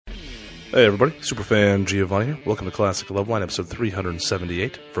Hey everybody, Superfan Giovanni here. Welcome to Classic Loveline, episode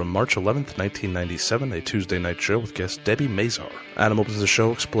 378, from March 11th, 1997, a Tuesday night show with guest Debi Mazar. Adam opens the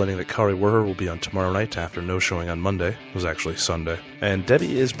show explaining that Kari Werher will be on tomorrow night after no showing on Monday. It was actually Sunday. And Debi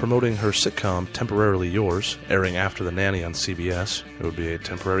is promoting her sitcom, Temporarily Yours, airing after The Nanny on CBS. It would be a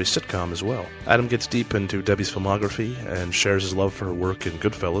temporary sitcom as well. Adam gets deep into Debi's filmography and shares his love for her work in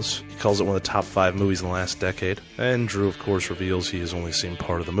Goodfellas. He calls it one of the top 5 movies in the last decade. And Drew, of course, reveals he has only seen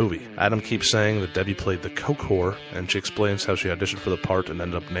part of the movie. Adam keeps saying that Debi played the coke whore, and she explains how she auditioned for the part and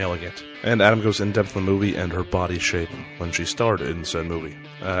ended up nailing it. And Adam goes in-depth in the movie and her body shape when she starred in said movie.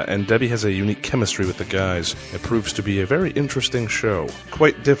 And Debi has a unique chemistry with the guys. It proves to be a very interesting show.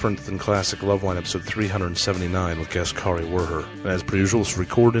 Quite different than classic Loveline episode 379 with guest Kari Werher. And as per usual, it's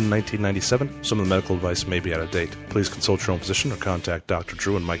recorded in 1997. Some of the medical advice may be out of date. Please consult your own physician or contact Dr.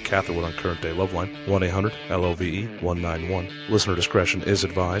 Drew and Mike Catherwood on Current Day Loveline, 1-800-LOVE-191. Listener discretion is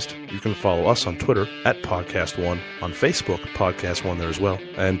advised. You can follow us on Twitter at Podcast1, on Facebook, Podcast1 there as well,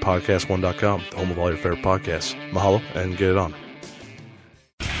 and Podcast1.com, the home of all your favorite podcasts. Mahalo, and get it on.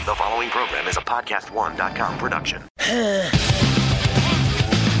 The following program is a Podcast1.com production.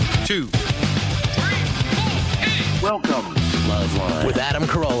 2. Welcome, Loveline with Adam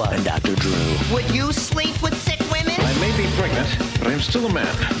Carolla and Dr. Drew. Would you sleep with sick women? I may be pregnant, but I am still a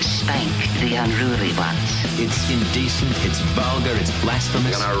man. Spank the unruly ones. It's indecent, it's vulgar, it's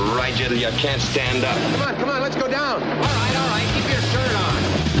blasphemous. I'm gonna ride you till you can't stand up. Come on, let's go down. All right, keep your shirt on.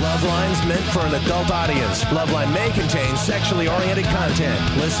 Loveline's meant for an adult audience. Loveline may contain sexually oriented content.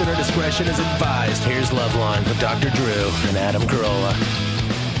 Listener discretion is advised. Here's Loveline with Dr. Drew and Adam Carolla.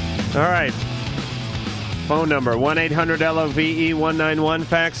 All right. Phone number, 1-800-LOVE-191.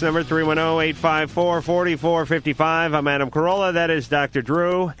 Fax number, 310-854-4455. I'm Adam Carolla. That is Dr.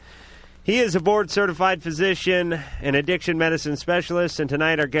 Drew. He is a board-certified physician and addiction medicine specialist, and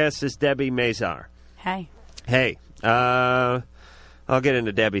tonight our guest is Debi Mazar. Hey. Hey. I'll get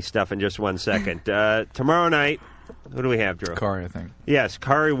into Debi's stuff in just one second. Tomorrow night, who do we have, Drew? Kari, I think. Yes,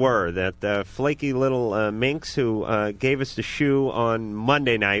 Kari Werher, that flaky little minx who gave us the shoe on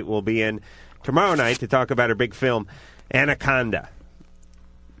Monday night, will be in tomorrow night to talk about her big film, Anaconda.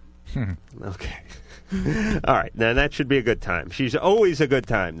 Okay. All right. Now, that should be a good time. She's always a good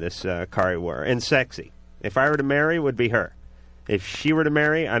time, this Kari Werher, and sexy. If I were to marry, it would be her. If she were to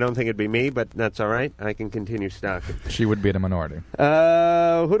marry, I don't think it'd be me, but that's all right. I can continue stalking. She would be in a minority.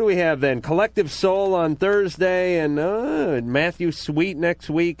 Who do we have then? Collective Soul on Thursday, and Matthew Sweet next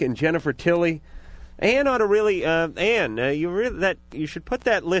week, and Jennifer Tilly. Ann ought to really, Ann, you should put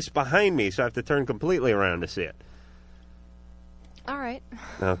that list behind me, so I have to turn completely around to see it. All right.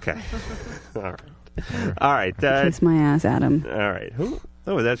 Okay. All right. Kiss my ass, Adam. All right. Who?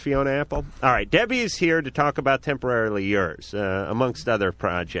 Oh, that's Fiona Apple? All right. Debi is here to talk about Temporarily Yours, amongst other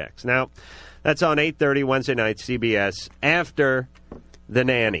projects. Now, that's on 8:30 Wednesday night, CBS, after The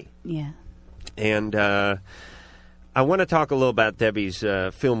Nanny. Yeah. And I want to talk a little about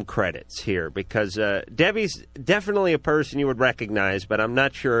Debi's film credits here, because Debi's definitely a person you would recognize, but I'm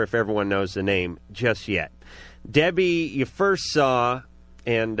not sure if everyone knows the name just yet. Debi, you first saw,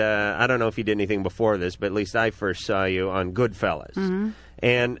 and I don't know if you did anything before this, but at least I first saw you on Goodfellas. Mm-hmm.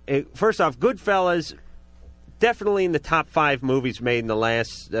 And first off, Goodfellas, definitely in the top 5 movies made in the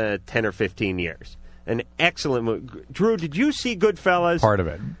last 10 or 15 years. An excellent movie. Drew, did you see Goodfellas? Part of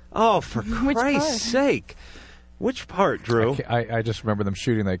it. Oh, for Christ's sake. Which part, Drew? I just remember them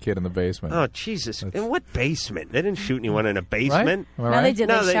shooting that kid in the basement. Oh, Jesus. In what basement? They didn't shoot anyone in a basement. Right? No, they did.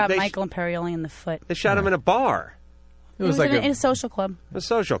 No, They shot they Michael Imperioli in the foot. They shot him in a bar. It was like in a social club. A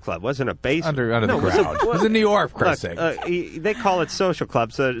social club. Wasn't a basement. Under the ground. It was in New York, for Christ's sake. They call it social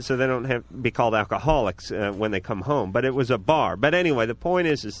clubs so they don't have be called alcoholics when they come home. But it was a bar. But anyway, the point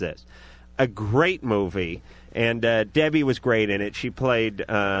is this. A great movie, and Debi was great in it. She played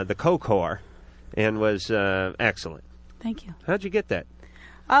the coke whore and was excellent. Thank you. How'd you get that?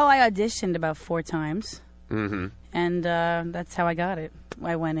 Oh, I auditioned about 4 times. Mm-hmm. And that's how I got it.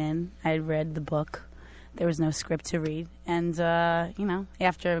 I went in. I read the book. There was no script to read. And,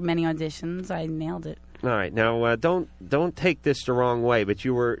 after many auditions, I nailed it. All right. Now, don't take this the wrong way, but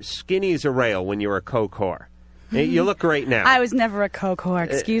you were skinny as a rail when you were a coke whore. You look great now. I was never a coke whore.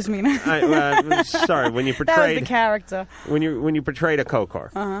 Excuse me. Sorry, when you portrayed... That was the character. When you portrayed a coke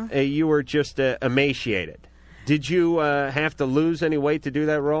whore, you were just emaciated. Did you have to lose any weight to do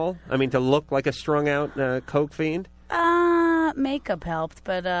that role? I mean, to look like a strung-out coke fiend? Makeup helped,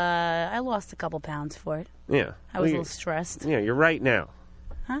 but I lost a couple pounds for it. Yeah. I was a little stressed. Yeah, you're right now.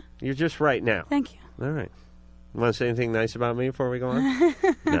 Huh? You're just right now. Thank you. All right. You want to say anything nice about me before we go on?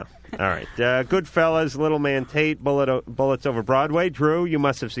 No. All right. Goodfellas, Little Man Tate, Bullets Over Broadway. Drew, you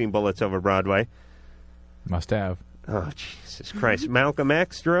must have seen Bullets Over Broadway. Must have. Oh, Jesus Christ. Malcolm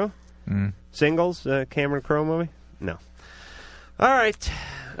X, Drew? Singles, Cameron Crowe movie? No. All right.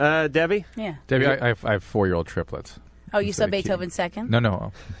 Debbie? Yeah. Debbie, I have 4-year-old triplets. Oh, you saw Beethoven second? No.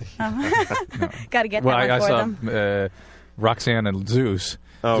 No. Got to get that Well, one I for saw them. Roxanne and Zeus.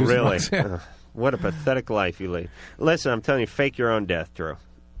 Oh, Zeus and really? Roxanne. What a pathetic life you lead. Listen, I'm telling you, fake your own death, Drew.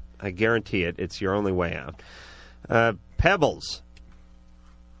 I guarantee it. It's your only way out. Pebbles.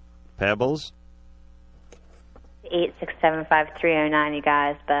 Pebbles? 8675309, you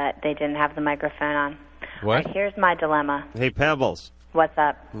guys, but they didn't have the microphone on. What? All right, here's my dilemma. Hey, Pebbles. What's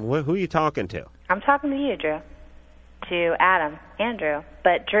up? Who are you talking to? I'm talking to you, Drew. To Adam and Drew.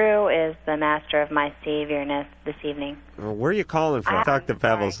 But Drew is the master of my saviorness this evening. Well, where are you calling from? Talk to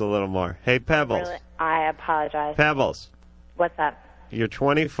Pebbles a little more. Hey, Pebbles. Really, I apologize. Pebbles. What's up? You're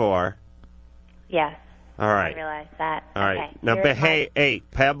 24. Yes. All right. I realize that. All right. Okay. Now, behave. Hey,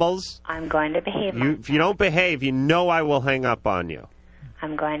 Pebbles. I'm going to behave myself. If you don't behave, you know I will hang up on you.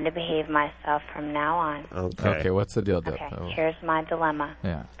 I'm going to behave myself from now on. Okay, what's the deal, Deb? Okay, here's my dilemma.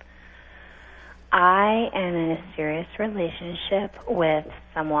 Yeah. I am in a serious relationship with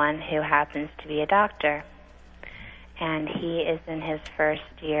someone who happens to be a doctor. And he is in his first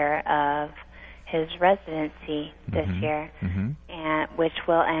year of his residency this year, and which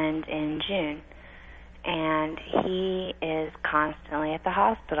will end in June. And he is constantly at the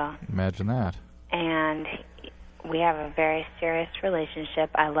hospital. Imagine that. And we have a very serious relationship.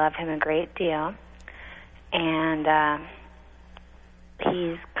 I love him a great deal. And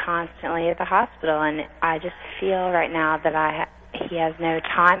he's constantly at the hospital. And I just feel right now that he has no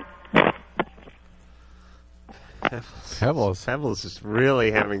time. Pebbles is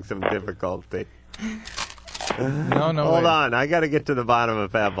really having some difficulty. No, Hold wait. on. I got to get to the bottom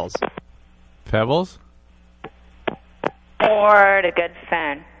of Pebbles. Pebbles? Or the good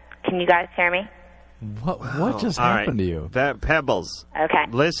phone. Can you guys hear me? What just All happened right. to you? Okay. Pebbles.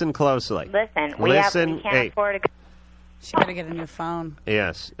 Listen closely. Listen, we can't afford a good. She better get a new phone.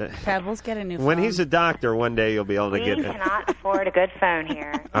 Yes. Pebbles, get a new phone. When he's a doctor, one day you'll be able to We get it. cannot afford a good phone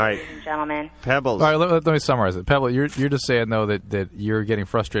here, All right. ladies and gentlemen. Pebbles. All right, let me summarize it. Pebble, you're just saying, though, that you're getting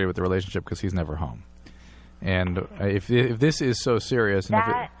frustrated with the relationship because he's never home. And if this is so serious... and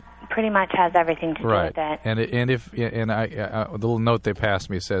That pretty much has everything to do with it. And the little note they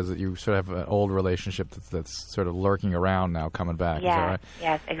passed me says that you sort of have an old relationship that's sort of lurking around now, coming back. Yeah, Is that right?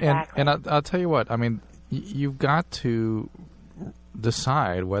 yes, exactly. And I'll tell you what, I mean, you've got to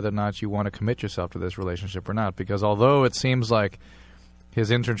decide whether or not you want to commit yourself to this relationship or not, because although it seems like his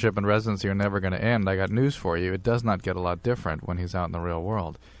internship and residency are never going to end, I got news for you. It does not get a lot different when he's out in the real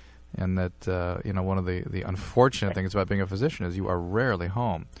world. And that, one of the unfortunate things about being a physician is you are rarely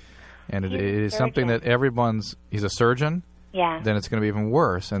home. And it is something that he's a surgeon. Yeah. Then it's going to be even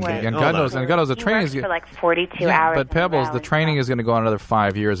worse. And, Right. and God knows the training is for like 42 hours. But Pebbles, the training is going to go on another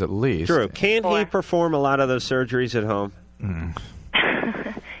 5 years at least. True. Can't he perform a lot of those surgeries at home?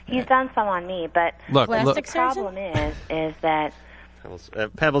 He's done some on me, but Look, the problem is that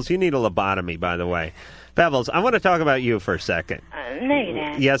Pebbles, you need a lobotomy, by the way. Pebbles, I want to talk about you for a second. no, you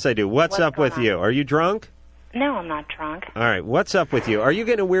didn't. Yes, I do. What's up with you? Are you drunk? No, I'm not drunk. All right. What's up with you? Are you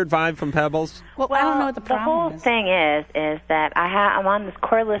getting a weird vibe from Pebbles? Well, I don't know what the problem whole thing is that I'm on this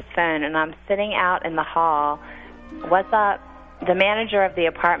cordless phone and I'm sitting out in the hall. What's up? The manager of the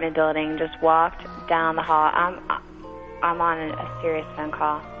apartment building just walked down the hall. I'm on a serious phone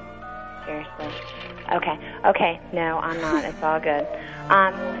call. Seriously. Okay. No, I'm not. It's all good.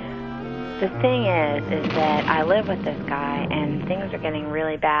 The thing is that I live with this guy, and things are getting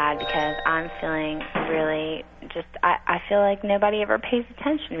really bad because I'm feeling really I feel like nobody ever pays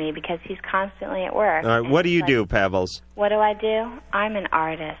attention to me because he's constantly at work. All right. What do you do, Pebbles? What do I do? I'm an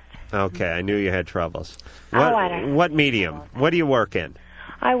artist. Okay, I knew you had troubles. I don't. What medium? What do you work in?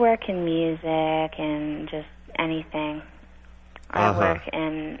 I work in music and just anything. I work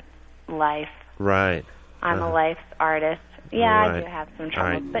in life. Right. I'm a life artist. Yeah, Right. I do have some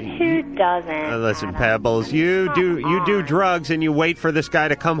troubles, but who doesn't? Listen, Pebbles, you do drugs and you wait for this guy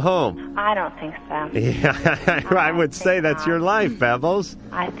to come home. I don't think so. Yeah, I would say that's your life, Pebbles.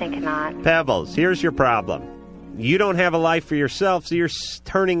 I think not. Pebbles, here's your problem. You don't have a life for yourself, so you're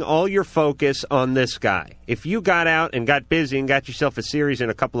turning all your focus on this guy. If you got out and got busy and got yourself a series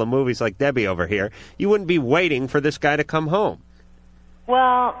and a couple of movies like Debbie over here, you wouldn't be waiting for this guy to come home.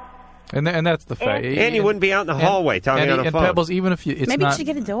 Well, And that's the fact. And you wouldn't be out in the hallway talking on a and phone. Pebbles, even if you, it's Maybe not, you should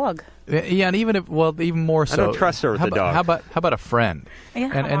get a dog. Yeah, and even if, even more so. I don't trust her with the dog. How about a friend?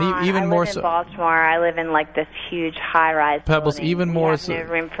 Yeah. And even I more live so. in Baltimore. I live in like this huge high-rise Pebbles, building. even We more have so. no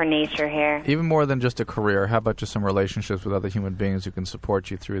room for nature here. Even more than just a career, how about just some relationships with other human beings who can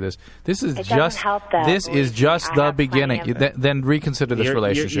support you through this? This is It just doesn't help, though. this is just I the have plenty beginning. of- Then reconsider this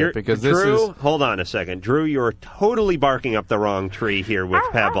relationship because this Drew, is. hold on a second. Drew, you're totally barking up the wrong tree here with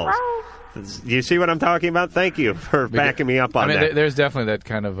Pebbles. Do you see what I'm talking about? Thank you for backing me up on that. There's definitely that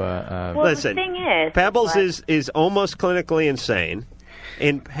kind of. Well, Listen, the thing is, Pebbles like- is almost clinically insane.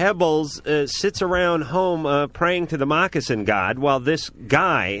 And Pebbles sits around home praying to the moccasin god while this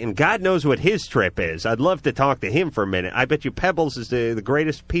guy, and God knows what his trip is. I'd love to talk to him for a minute. I bet you Pebbles is the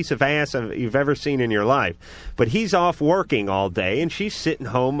greatest piece of ass you've ever seen in your life. But he's off working all day, and she's sitting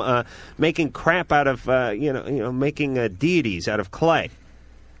home making crap out of, making deities out of clay.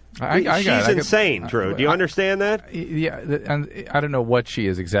 She's insane, Drew. Do you understand that? Yeah, and I don't know what she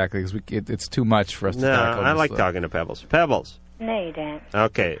is exactly because it's too much for us to tackle. No, I like talking to Pebbles. Pebbles. No, you didn't.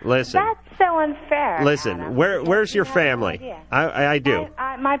 Okay, listen. That's so unfair. Listen, Adam. where's your You have family? no idea. I do.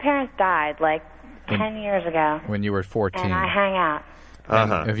 My parents died like 10 years ago, When you were 14. and I hang out.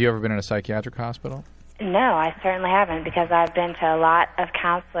 Uh-huh. Have you ever been in a psychiatric hospital? No, I certainly haven't, because I've been to a lot of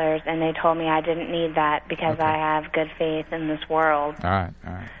counselors, and they told me I didn't need that because I have good faith in this world, All right.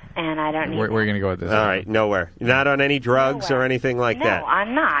 and I don't need Where are you going to go with this? All right, nowhere. You're not on any drugs or anything like No, that.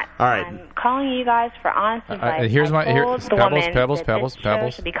 I'm not. All right. I'm calling you guys for honest advice. here's I my- here- told the Pebbles, woman Pebbles, that Pebbles, this show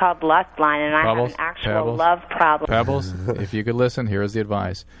Pebbles. should be called Lustline, and I have Pebbles, an actual Pebbles. love problem. Pebbles, if you could listen, here is the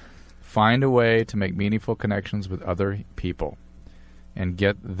advice. Find a way to make meaningful connections with other people and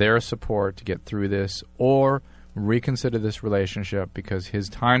get their support to get through this, or reconsider this relationship because his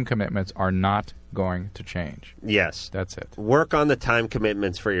time commitments are not going to change. Yes. That's it. Work on the time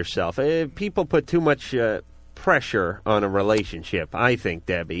commitments for yourself. People put too much pressure on a relationship, I think,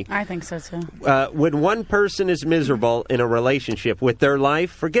 Debbie. I think so, too. When one person is miserable in a relationship with their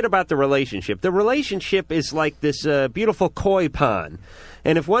life, forget about the relationship. The relationship is like this beautiful koi pond.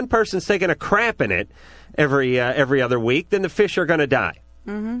 And if one person's taking a crap in it every other week, then the fish are going to die.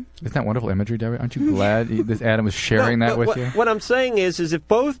 Mm-hmm. Isn't that wonderful imagery, Debbie? Aren't you glad this Adam was sharing that with you? What I'm saying is if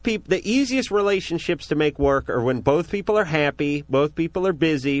both people, the easiest relationships to make work are when both people are happy, both people are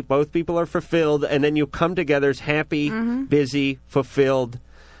busy, both people are fulfilled, and then you come together as happy, busy, fulfilled,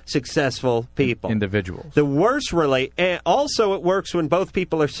 successful people. Individuals. The worst also it works when both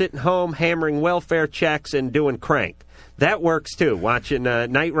people are sitting home hammering welfare checks and doing crank. That works too, watching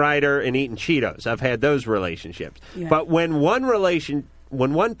Knight Rider and eating Cheetos. I've had those relationships. Yeah. But when one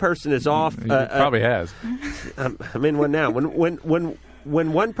person is off, He probably has. I'm in one now. When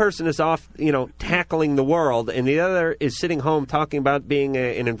one person is off, tackling the world, and the other is sitting home talking about being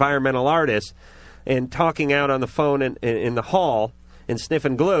an environmental artist and talking out on the phone in the hall and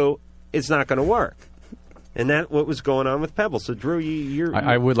sniffing glue, it's not going to work. And that's what was going on with Pebbles. So, Drew,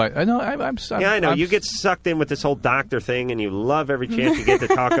 I would like. I know. I know. You get sucked in with this whole doctor thing, and you love every chance you get to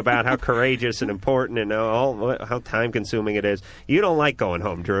talk about how courageous and important and how time-consuming it is. You don't like going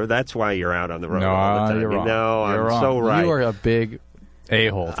home, Drew. That's why you're out on the road all the time. You're wrong. No, You're I'm wrong. so right. You are a big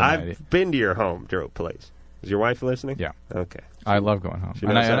a-hole tonight. I've been to your home, Drew, please. Is your wife listening? Yeah. Okay. I love going home. She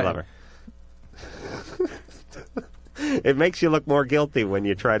knows I love her. It makes you look more guilty when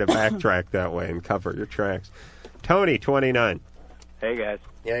you try to backtrack that way and cover your tracks. Tony, 29. Hey, guys.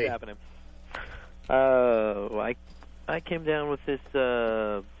 Hey. What's happening? I came down with this,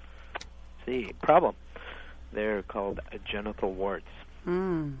 problem. They're called genital warts.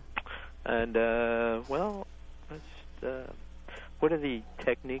 Mm. And, what are the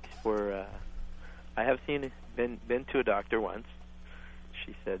techniques for, I have been to a doctor once.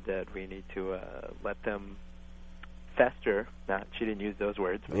 She said that we need to let them fester. She didn't use those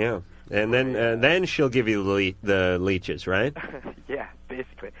words. Yeah, and then she'll give you the leeches, right? Yeah,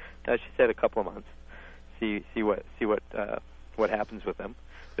 basically. She said a couple of months. See what happens with them.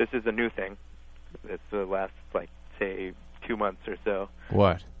 This is a new thing. It's the last 2 months or so.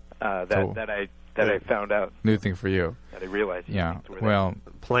 What? That I found out. New thing for you. That I realized. Yeah. Well,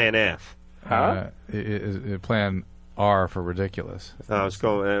 Plan F. Plan R for ridiculous. I was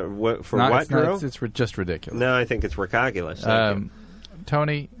going for not, what, it's not, Drew? it's just ridiculous. No, I think it's ridiculous.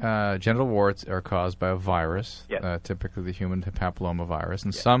 Tony, genital warts are caused by a virus, yes. Typically the human papillomavirus,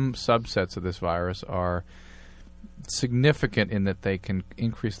 and some subsets of this virus are significant in that they can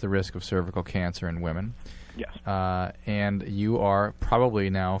increase the risk of cervical cancer in women. Yes. And you are probably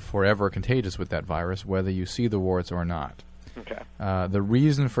now forever contagious with that virus, whether you see the warts or not. Okay. The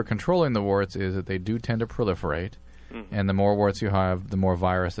reason for controlling the warts is that they do tend to proliferate, and the more warts you have, the more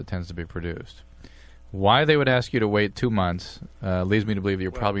virus that tends to be produced. Why they would ask you to wait 2 months leads me to believe that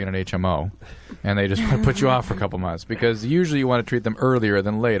you're probably in an HMO, and they just want to put you off for a couple months, because usually you want to treat them earlier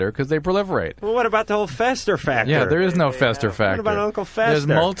than later because they proliferate. Well, what about the whole fester factor? Yeah, there is no fester factor. What about Uncle Fester? There's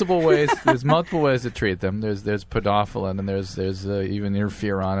multiple ways. There's multiple ways to treat them. There's podophyllin, and there's even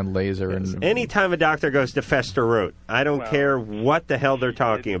interferon and laser. And anytime a doctor goes to fester root, I don't care what the hell they're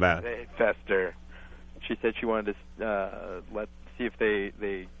talking about. Fester. She said she wanted to see if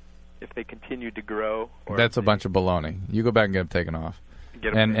they continue to grow. Or that's a bunch of baloney. You go back and get them taken off.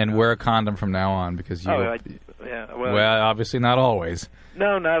 And wear a condom from now on, because you. Well, obviously not always.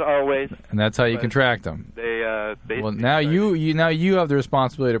 No, not always. And that's how you contract them. Well, now you have the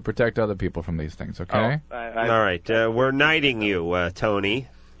responsibility to protect other people from these things. Okay. All right, we're knighting you, Tony.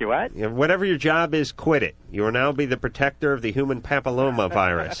 You what? Whatever your job is, quit it. You will now be the protector of the human papilloma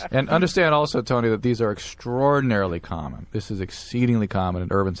virus. And understand also, Tony, that these are extraordinarily common. This is exceedingly common in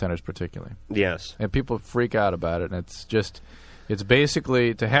urban centers particularly. Yes. And people freak out about it, and it's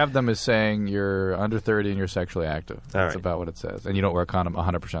basically, to have them as saying you're under 30 and you're sexually active. That's about what it says. And you don't wear a condom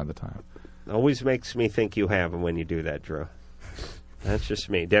 100% of the time. Always makes me think you have them when you do that, Drew. That's just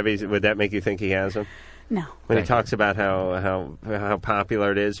me. Debbie, would that make you think he has them? No. When he talks about how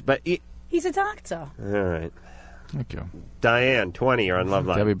popular it is. But he's a doctor. All right. Thank you. Diane, 20, you're on Love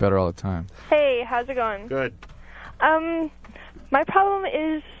Line. Debbie better all the time. Hey, how's it going? Good. My problem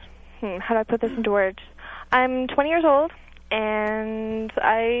is, how do I put this into words? I'm 20 years old, and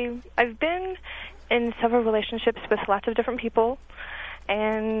I've been in several relationships with lots of different people,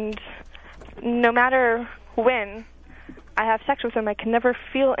 and no matter when I have sex with them, I can never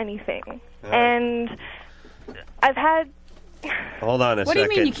feel anything. And I've had... Hold on a second. What do you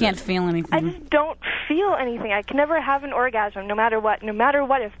mean you can't feel anything? I just don't feel anything. I can never have an orgasm, no matter what. No matter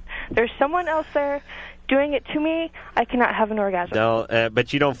what. If there's someone else there doing it to me, I cannot have an orgasm. No,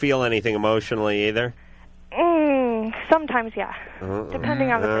 but you don't feel anything emotionally either? Sometimes, yeah.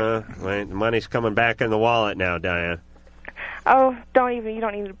 Depending on the person. Wait, the money's coming back in the wallet now, Diane. Oh, you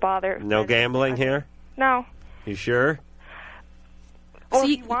don't even bother. No gambling here? No. You sure? Well, if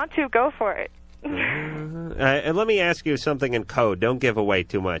you want to, go for it. And let me ask you something in code. Don't give away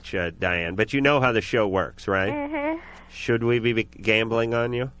too much, Diane. But you know how the show works, right? Mm-hmm. Should we be gambling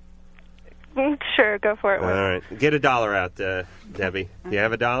on you? Sure, go for it. All right. Get $1 out, Debbie. Do you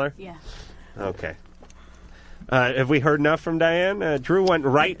have $1? Yeah. Okay. Have we heard enough from Diane? Drew went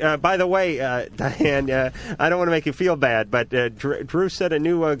right. By the way, Diane, I don't want to make you feel bad, but Drew said a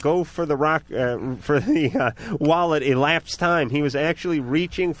new go for the wallet elapsed time. He was actually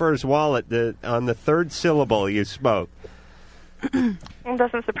reaching for his wallet on the third syllable you spoke. It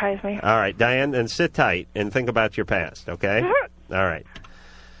doesn't surprise me. All right, Diane, then sit tight and think about your past, okay? All right.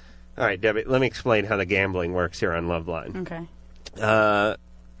 All right, Debbie, let me explain how the gambling works here on Love Line. Okay.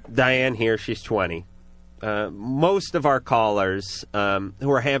 Diane here, she's 20. Most of our callers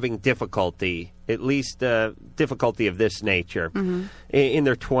who are having difficulty, at least difficulty of this nature, in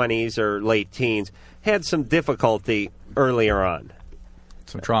their 20s or late teens, had some difficulty earlier on.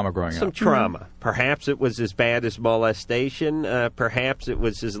 Some trauma growing up. Some trauma. Perhaps it was as bad as molestation. Perhaps it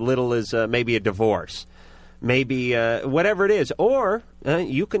was as little as maybe a divorce. Maybe whatever it is. Or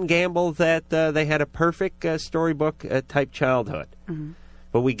you can gamble that they had a perfect storybook type childhood.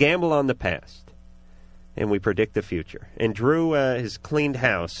 But we gamble on the past. And we predict the future. And Drew has cleaned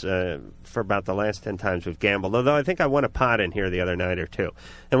house for about the last 10 times we've gambled, although I think I won a pot in here the other night or two.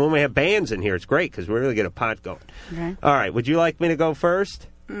 And when we have bands in here, it's great because we really get a pot going. Okay. All right, would you like me to go first?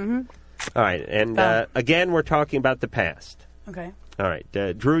 Mm-hmm. All right, and again, we're talking about the past. Okay. All right,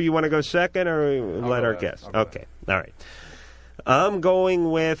 Drew, you want to go second or let our guest? Okay, all right. I'm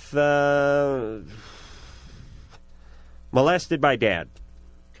going with molested by dad.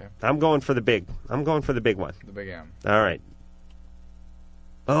 I'm going for the big one. The big M. All right.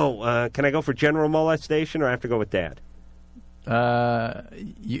 Oh, can I go for general molestation, or I have to go with dad?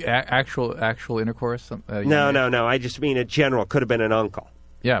 Actual intercourse? No. I just mean a general. Could have been an uncle.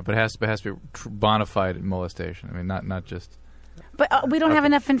 Yeah, but it has to be bona fide molestation. I mean, not just. But we don't have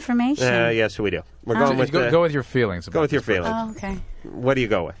enough information. Yes, we do. We're going with go with your feelings. Go with your feelings. Oh, okay. What do you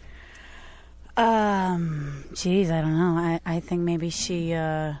go with? Geez, I don't know. I think maybe she,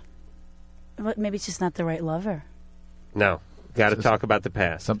 maybe it's just not the right lover. No. Got to talk about the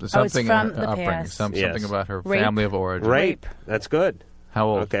past. Something from in her the upbringing. past. Something about her Rape. family of origin. Rape. That's good. How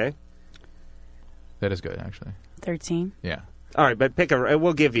old? Okay. That is good, actually. 13. Yeah. All right, but pick a.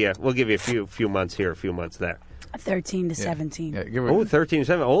 We'll give you a few months here, a few months there. 13 to 17. Yeah, give her, 13 to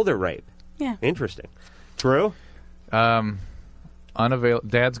 17. Older rape. Yeah. Interesting. Drew? Dad's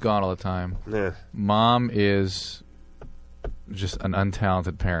gone all the time. Yeah. Mom is just an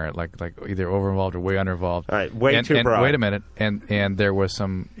untalented parent, like either overinvolved or way underinvolved. All right, way too and broad. Wait a minute, and there was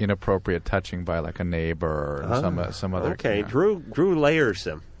some inappropriate touching by like a neighbor or some other. Okay, you know. Drew layers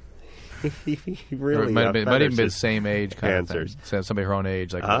them. He really might have even been his same age kind answers. of thing. Somebody her own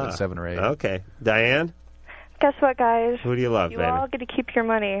age, like 7 or 8. Okay, Diane. Guess what, guys? Who do you love, You baby? all get to keep your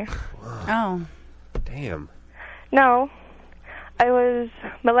money. Oh. Damn. No. I was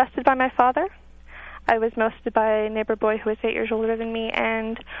molested by my father. I was molested by a neighbor boy who was 8 years older than me,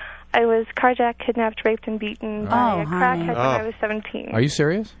 and I was carjacked, kidnapped, raped, and beaten by a crackhead when I was 17. Are you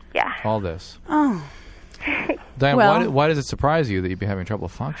serious? Yeah. All this. Oh. Diane, Well- why does it surprise you that you'd be having trouble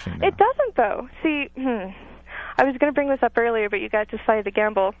functioning now? It doesn't, though. See, I was going to bring this up earlier, but you guys decided to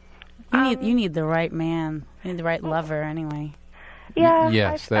gamble. You need the right man. You need the right lover, anyway. Yeah.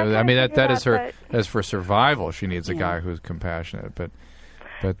 Yes, that is her. As for survival, she needs a guy who's compassionate. But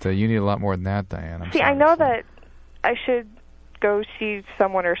you need a lot more than that, Diane. I'm See, sorry I know to say. that I should go see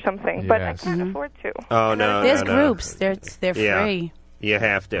someone or something, but I Yes. can't afford to. Oh no, There's no, no. groups. They're Yeah. free. You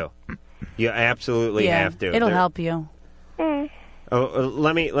have to. You absolutely Yeah, have to. it'll There- help you.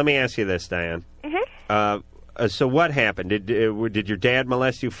 let me ask you this, Diane. So what happened? Did your dad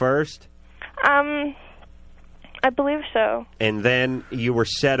molest you first? I believe so. And then you were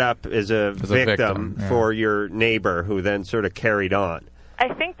set up as a victim yeah. for your neighbor, who then sort of carried on.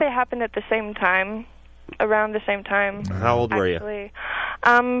 I think they happened at the same time, around the same time. How old were you? Actually,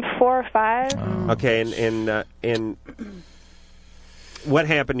 4 or 5. Okay, and what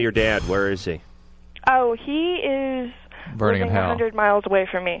happened to your dad? Where is he? Oh, he is Burning in living hell. 100 miles away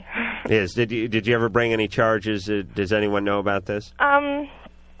from me. Did you ever bring any charges? Does anyone know about this? Well,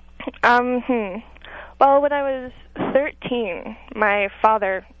 when I was 13, my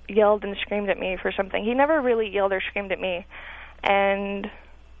father yelled and screamed at me for something. He never really yelled or screamed at me, and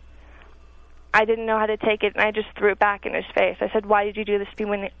I didn't know how to take it, and I just threw it back in his face. I said, "Why did you do this to me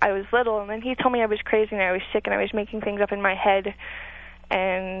when I was little?" And then he told me I was crazy and I was sick and I was making things up in my head,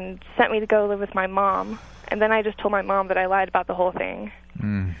 and sent me to go live with my mom. And then I just told my mom that I lied about the whole thing.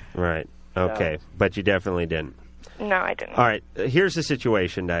 Right. Okay. But you definitely didn't. No, I didn't. All right. Here's the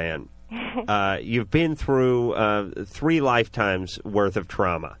situation, Diane. You've been through 3 lifetimes worth of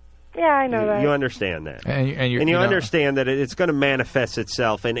trauma. Yeah, I know that. You understand that. And you you know- understand that it's going to manifest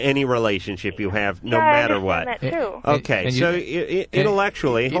itself in any relationship you have, no Yeah, I matter understand what. that, too. Okay, And you- so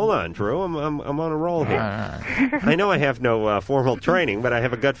intellectually, hold on, Drew. I'm on a roll here. I know I have no formal training, but I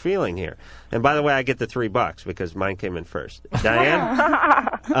have a gut feeling here. And by the way, I get the $3 because mine came in first. Diane,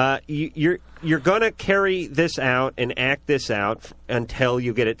 you're going to carry this out and act this out until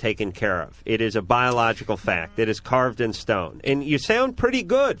you get it taken care of. It is a biological fact. It is carved in stone. And you sound pretty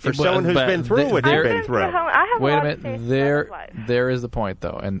good for someone who's been through what you've been through. Wait a minute. There is the point,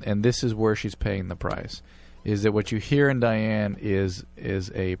 though, and this is where she's paying the price. Is that what you hear in Diane is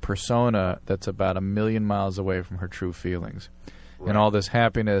a persona that's about 1 million miles away from her true feelings. Right. And all this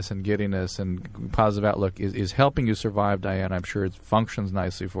happiness and giddiness and positive outlook is helping you survive, Diane. I'm sure it functions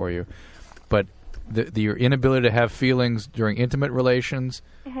nicely for you. But your inability to have feelings during intimate relations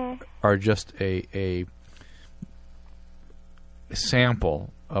are just a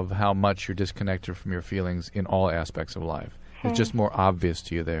sample of how much you're disconnected from your feelings in all aspects of life. It's just more obvious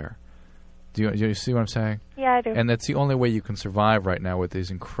to you there. Do you see what I'm saying? Yeah, I do. And that's the only way you can survive right now with these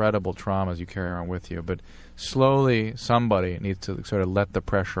incredible traumas you carry around with you. But slowly, somebody needs to sort of let the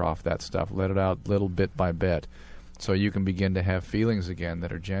pressure off that stuff, let it out little bit by bit, so you can begin to have feelings again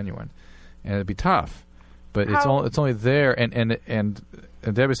that are genuine. And it'd be tough, but it's only there. And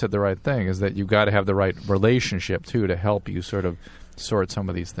Debbie said the right thing, is that you've got to have the right relationship too to help you sort of sort some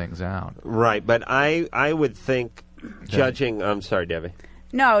of these things out. Right, but I would think, judging. I'm sorry, Debbie.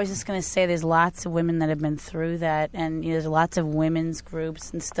 No, I was just going to say there's lots of women that have been through that, and there's lots of women's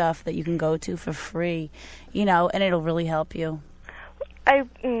groups and stuff that you can go to for free, and it'll really help you. I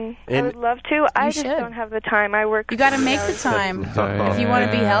would love to. I just should. don't have the time. I work. You got to make the time. If you want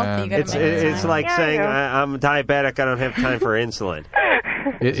to be healthy, you got to make the time. It's like saying I'm diabetic. I don't have time for insulin.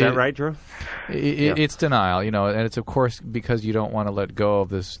 Is that right, Drew? It's denial, and it's of course because you don't want to let go of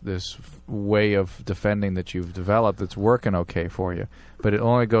this way of defending that you've developed that's working okay for you. But it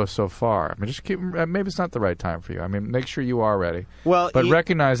only goes so far. I mean, just maybe it's not the right time for you. I mean, make sure you are ready. But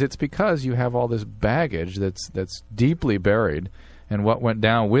recognize it's because you have all this baggage that's deeply buried. And what went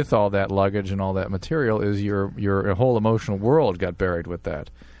down with all that luggage and all that material is your whole emotional world got buried with that.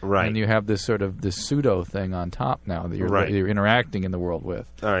 Right. And you have this sort of this pseudo thing on top now that you're interacting in the world with.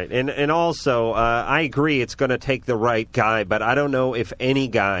 All right. And also, I agree it's going to take the right guy, but I don't know if any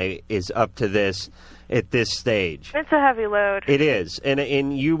guy is up to this. at this stage. It's a heavy load. It is.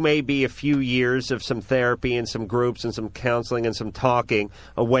 And you may be a few years of some therapy and some groups and some counseling and some talking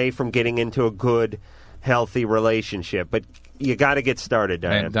away from getting into a good, healthy relationship. But you got to get started,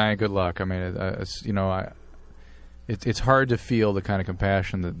 Diane. And Diane, good luck. I mean, it's hard to feel the kind of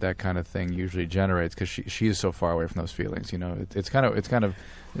compassion that kind of thing usually generates because she is so far away from those feelings. You know, it's kind of.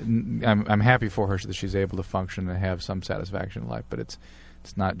 I'm happy for her that she's able to function and have some satisfaction in life, but it's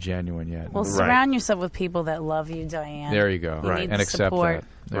not genuine yet. Well, surround yourself with people that love you, Diane. There you go. Right. And accept that.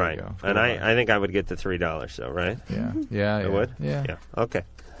 There you go. And I think I would get the $3, though, right? Yeah. Yeah. I would? Yeah. Okay.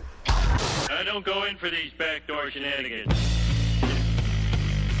 I don't go in for these backdoor shenanigans.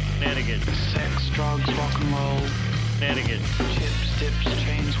 Sex, drugs, rock and roll. Shenanigans. Chips, dips,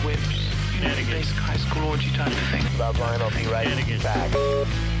 chains, whips. Basic high school orgy type of thing. Loveline, I'll be right back.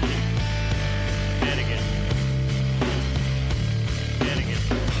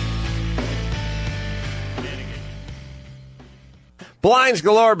 Blinds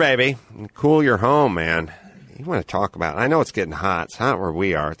galore, baby. Cool your home, man. You want to talk about I know it's getting hot. It's hot where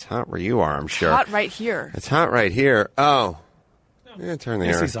we are. It's hot where you are, I'm sure. Hot right here. It's hot right here. Oh. I'm going to turn the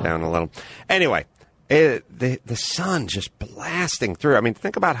air down a little. Anyway, the sun just blasting through. I mean,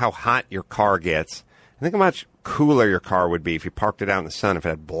 think about how hot your car gets. Think how much cooler your car would be if you parked it out in the sun if it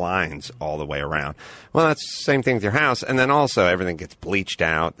had blinds all the way around. Well, that's the same thing with your house. And then also everything gets bleached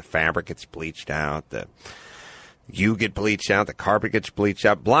out. The fabric gets bleached out. You get bleached out. The carpet gets bleached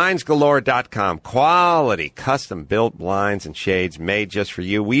out. BlindsGalore.com. Quality, custom-built blinds and shades made just for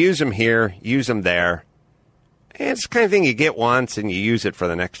you. We use them here, use them there. And it's the kind of thing you get once and you use it for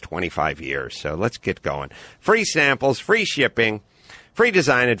the next 25 years. So let's get going. Free samples, free shipping, free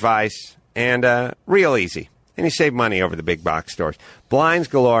design advice, and real easy. And you save money over the big box stores. Blinds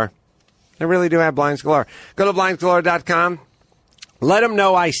Galore. They really do have Blinds Galore. Go to BlindsGalore.com. Let them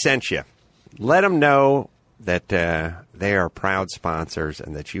know I sent you. Let them know that they are proud sponsors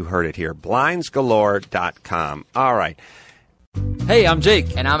and that you heard it here. BlindsGalore.com. All right. Hey, I'm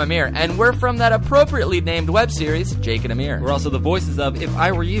Jake. And I'm Amir. And we're from that appropriately named web series, Jake and Amir. We're also the voices of If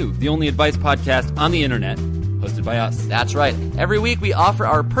I Were You, the only advice podcast on the internet, hosted by us. That's right. Every week we offer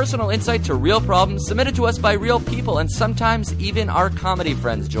our personal insight to real problems submitted to us by real people, and sometimes even our comedy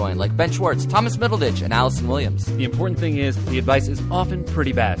friends join, like Ben Schwartz, Thomas Middleditch, and Allison Williams. The important thing is the advice is often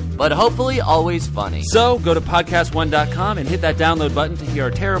pretty bad. But hopefully always funny. So go to podcast1.com and hit that download button to hear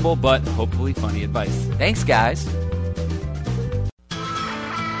our terrible but hopefully funny advice. Thanks, guys.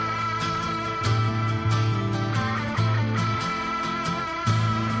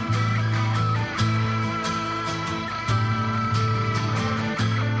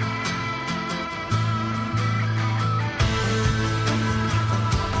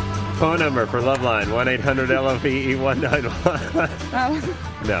 Phone number for Loveline,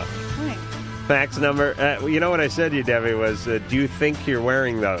 1-800-LOVE-191. No. Right. Fax number. You know what I said to you, Debbie, was do you think you're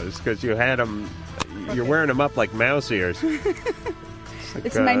wearing those? Because you had them, you're wearing them up like mouse ears.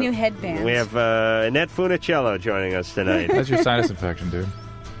 It's my new headband. We have Annette Funicello joining us tonight. How's your sinus infection, dude?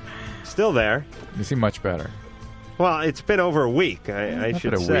 Still there. You seem much better. Well, it's been over a week, I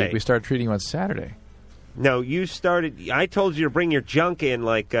should say. Week. We started treating you on Saturday. No, you started. I told you to bring your junk in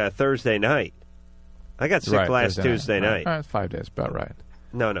like Thursday night. I got sick last Tuesday night. 5 days, about right.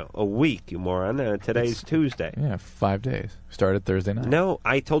 No, a week, you moron. Today's Tuesday. Yeah, 5 days. Started Thursday night. No,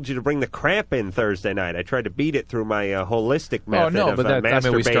 I told you to bring the crap in Thursday night. I tried to beat it through my holistic method of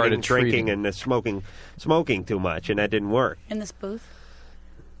masturbating, drinking, and smoking too much, and that didn't work. In this booth?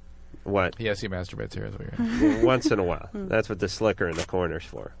 What? Yes, he masturbates here. Is what you're Once in a while. That's what the slicker in the corner's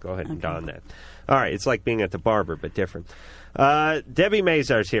for. Go ahead and don that. All right, it's like being at the barber, but different. Debi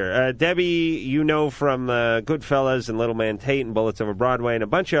Mazar's here. Debbie, you know from Goodfellas and Little Man Tate and Bullets Over Broadway and a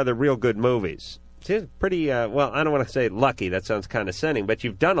bunch of other real good movies. She's pretty, well, I don't want to say lucky. That sounds condescending, but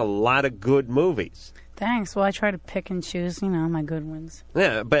you've done a lot of good movies. Thanks. Well, I try to pick and choose, my good ones.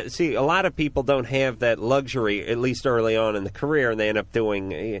 Yeah, but see, a lot of people don't have that luxury, at least early on in the career, and they end up doing,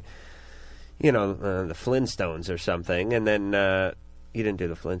 the Flintstones or something, and then... You didn't do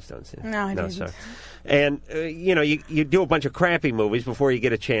the Flintstones, did you? No, I didn't. Sorry. And, you do a bunch of crappy movies before you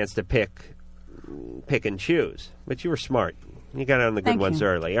get a chance to pick and choose. But you were smart. You got on the good ones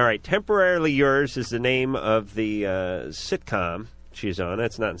early. All right, Temporarily Yours is the name of the sitcom she's on.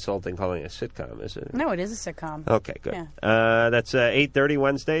 That's not insulting calling it a sitcom, is it? No, it is a sitcom. Okay, good. Yeah. That's 8:30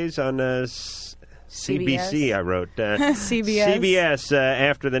 Wednesdays on CBC, I wrote. CBS.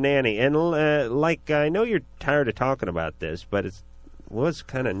 After the Nanny. And, I know you're tired of talking about this, but it was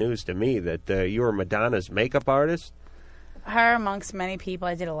kind of news to me that you were Madonna's makeup artist. Her amongst many people.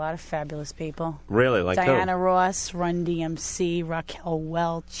 I did a lot of fabulous people. Really? Like Diana who? Ross, Run DMC, Raquel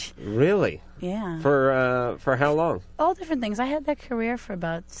Welch. Really? Yeah. For how long? All different things. I had that career for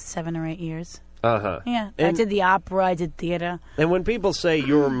about 7 or 8 years. Uh-huh. Yeah. I did the opera. I did theater. And when people say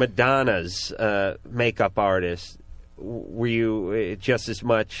you're Madonna's makeup artist, were you just as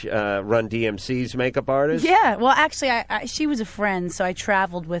much Run DMC's makeup artist? Yeah. Well, actually, she was a friend, so I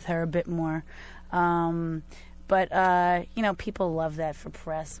traveled with her a bit more. But people love that for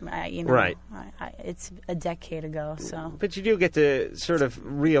press. Right. It's a decade ago, so. But you do get to sort of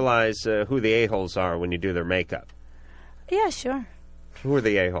realize who the a-holes are when you do their makeup. Yeah, sure. Who are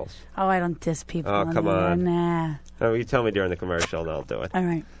the a-holes? Oh, I don't diss people. Oh, come on. Nah. Oh, you tell me during the commercial, and I'll do it. All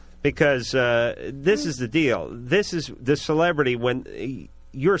right. Because this is the deal. This is the celebrity when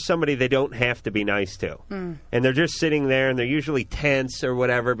you're somebody they don't have to be nice to. Mm. And they're just sitting there, and they're usually tense or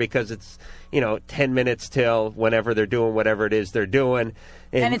whatever because it's, 10 minutes till whenever they're doing whatever it is they're doing.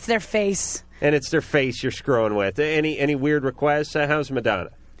 And it's their face. And it's their face you're screwing with. Any weird requests? How's Madonna?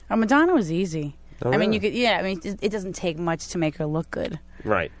 Oh, Madonna was easy. Oh, I mean, really? it doesn't take much to make her look good.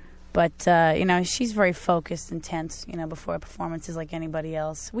 Right. But, she's very focused and tense, before performances like anybody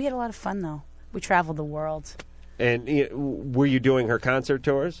else. We had a lot of fun, though. We traveled the world. And were you doing her concert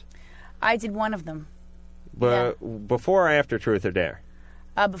tours? I did one of them. Before or after Truth or Dare?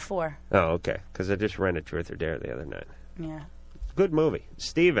 Before. Oh, okay. Because I just rented Truth or Dare the other night. Yeah. Good movie.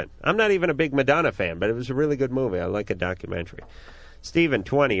 Steven. I'm not even a big Madonna fan, but it was a really good movie. I like a documentary. Steven,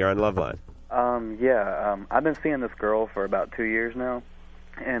 20, you're on Loveline. I've been seeing this girl for about 2 years now,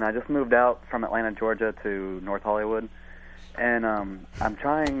 and I just moved out from Atlanta, Georgia to North Hollywood, and I'm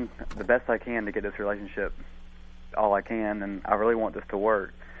trying the best I can to get this relationship all I can, and I really want this to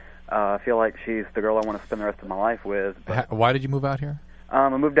work. I feel like she's the girl I want to spend the rest of my life with. Why did you move out here? I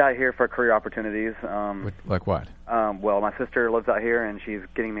moved out here for career opportunities. Like what? Well, my sister lives out here, and she's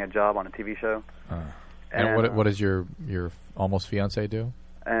getting me a job on a TV show. And what does your almost fiancé do?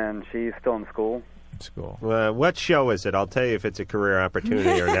 And she's still in school. School. What show is it? I'll tell you if it's a career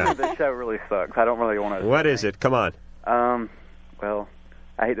opportunity or not. This show really sucks. I don't really want to. What is it? Come on. Well,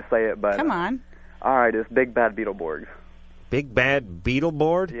 I hate to say it, but come on. All right, it's Big Bad Beetleborgs. Big Bad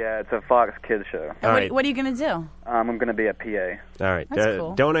Beetleborg? Yeah, it's a Fox Kids show. And what are you going to do? I'm going to be a PA. All right. That's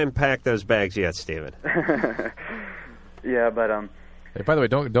cool. Don't unpack those bags yet, Steven. Yeah, but Hey, by the way,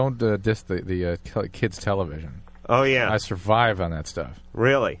 don't diss the kids' television. Oh yeah, I survive on that stuff.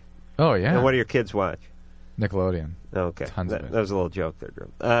 Really? Oh yeah. And what do your kids watch? Nickelodeon. Okay, Tons of it. That was a little joke there,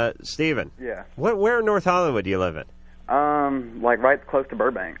 Drew. Steven. Yeah. Where in North Hollywood do you live in? Like right close to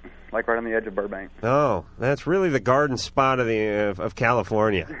Burbank, like right on the edge of Burbank. Oh, that's really the garden spot of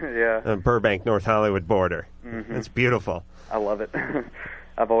California. Yeah. Burbank, North Hollywood border. Mm-hmm. It's beautiful. I love it.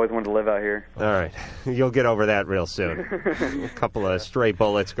 I've always wanted to live out here. All right. You'll get over that real soon. A couple of stray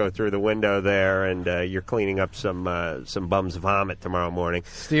bullets go through the window there, and you're cleaning up some bum's vomit tomorrow morning.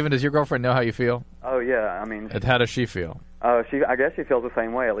 Steven, does your girlfriend know how you feel? Oh, yeah. I mean... How does she feel? I guess she feels the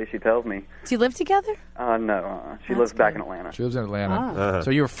same way. At least she tells me. Do you live together? No. She lives back in Atlanta. She lives in Atlanta. Oh. Uh-huh.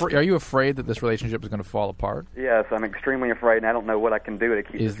 So are you afraid that this relationship is going to fall apart? Yes, I'm extremely afraid, and I don't know what I can do to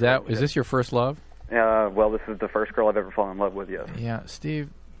keep Is this your first love? Well, this is the first girl I've ever fallen in love with, yes. Yeah, Steve...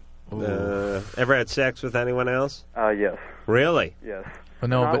 Ever had sex with anyone else? Yes. Really? Yes. Well,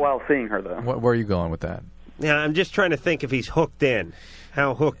 no, Not while seeing her, though. Where are you going with that? Yeah, I'm just trying to think if he's hooked in.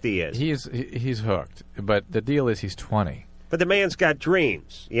 How hooked he is. He's hooked, but the deal is he's 20. But the man's got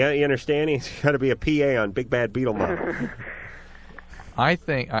dreams. Yeah, you understand? He's got to be a PA on Big Bad Beetle Mom. I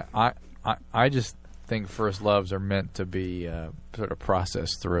think I just think first loves are meant to be sort of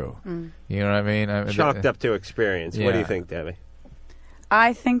processed through. Mm. You know what I mean? Chalked up to experience. Yeah. What do you think, Debbie?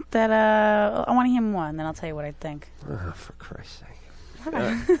 I think that I want to hear more, and then I'll tell you what I think. Oh, for Christ's sake.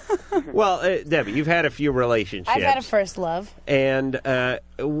 Well, Debbie, you've had a few relationships. I've had a first love. And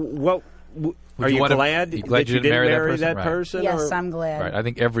what... Are you glad that you didn't marry that person? Yes, I'm glad. Right, I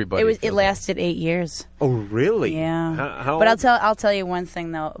think everybody. It lasted 8 years. Oh, really? Yeah. How but I'll tell you one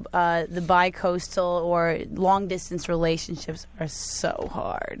thing though. The bi-coastal or long distance relationships are so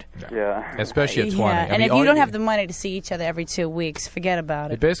hard. Yeah. Especially at 20. Yeah. I And mean, if you don't have the money to see each other every 2 weeks, forget about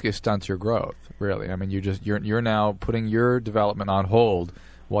it it. basically stunts your growth. Really, I mean, you're now putting your development on hold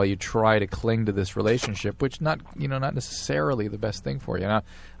while you try to cling to this relationship, which not necessarily the best thing for you. Now,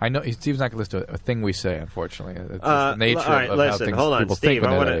 I know Steve's not going to listen to a thing we say, unfortunately. It's just the nature all right, of listen, how things hold on, people Steve. think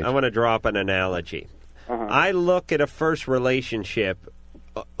when I they're want to drop an analogy. Uh-huh. I look at a first relationship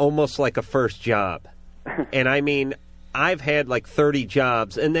almost like a first job, and I mean I've had like 30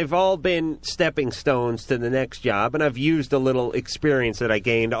 jobs, and they've all been stepping stones to the next job, and I've used a little experience that I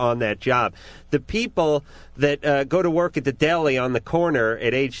gained on that job. The people that go to work at the deli on the corner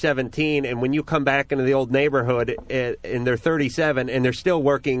at age 17, and when you come back into the old neighborhood and they're 37 and they're still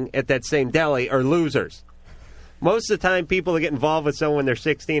working at that same deli are losers. Most of the time, people that get involved with someone when they're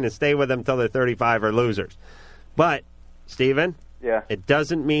 16 and stay with them until they're 35 are losers. But, Stephen, yeah, it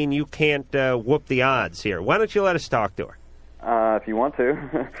doesn't mean you can't whoop the odds here. Why don't you let us talk to her? If you want to.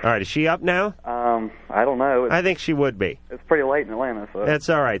 All right, is she up now? I don't know. I think she would be. It's pretty late in Atlanta, so. That's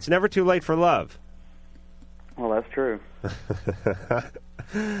all right. It's never too late for love. Well, that's true.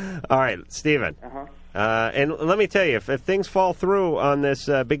 All right, Stephen. Uh-huh. And let me tell you, if things fall through on this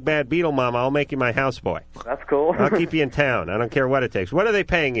Big Bad Beetle Mama, I'll make you my houseboy. That's cool. I'll keep you in town. I don't care what it takes. What are they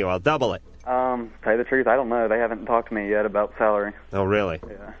paying you? I'll double it. Tell you the truth, I don't know. They haven't talked to me yet about salary. Oh, really?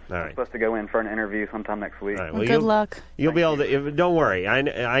 Yeah. All right. I'm supposed to go in for an interview sometime next week. All right, Well, good luck. You'll be able to. Don't worry.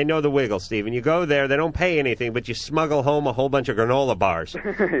 I know the wiggle, Stephen. You go there, they don't pay anything, but you smuggle home a whole bunch of granola bars,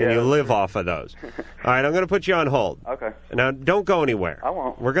 and you live off of those. All right, I'm going to put you on hold. Okay. Now, don't go anywhere. I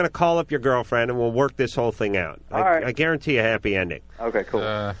won't. We're going to call up your girlfriend, and we'll work this whole thing out. All right. I guarantee a happy ending. Okay, cool.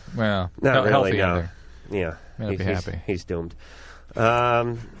 Well, Not really, healthy no. ending. Yeah. May not be happy. He's doomed.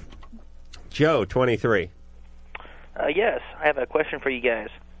 Joe, 23. Yes, I have a question for you guys.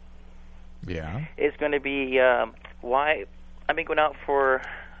 Yeah. It's going to be why I've been going out for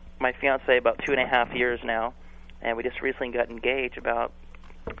my fiance about 2.5 years now, and we just recently got engaged about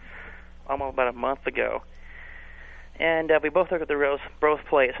a month ago. And we both work at the Rose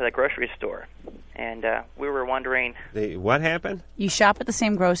Place at a grocery store, and we were wondering. What happened? You shop at the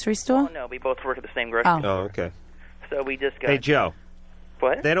same grocery store? Oh, no, we both work at the same grocery store. Oh, okay. So we just got. Hey, Joe.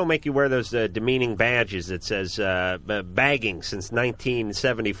 What? They don't make you wear those demeaning badges that says bagging since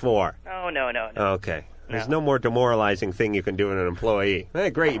 1974. Oh, no. Okay. There's no more demoralizing thing you can do in an employee.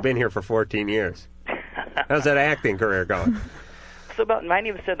 Great, you've been here for 14 years. How's that acting career going? So about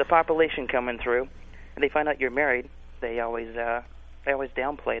 90% of the population coming through, and they find out you're married, they always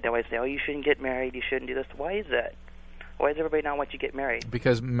downplay it. They always say, "Oh, you shouldn't get married. You shouldn't do this." Why is that? Why does everybody not want you to get married?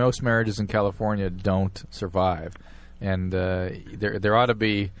 Because most marriages in California don't survive. And there ought to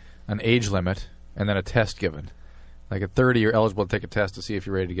be an age limit and then a test given. Like at 30, you're eligible to take a test to see if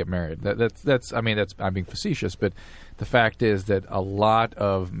you're ready to get married. That's I'm being facetious, but the fact is that a lot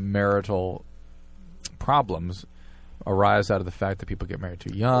of marital problems arise out of the fact that people get married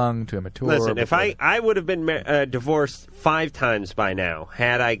too young, too immature. Listen, if I would have been divorced 5 times by now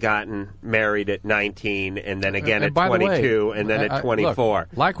had I gotten married at 19 and then again at 22 and then at 24.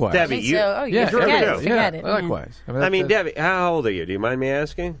 Look, likewise. Debbie, you forget it. Likewise. Yeah. I mean, Debbie, how old are you? Do you mind me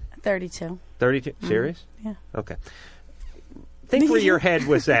asking? 32. 32? Serious? Yeah. Okay. Think where your head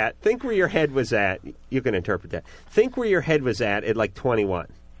was at. Think where your head was at. You can interpret that. Think where your head was at like 21.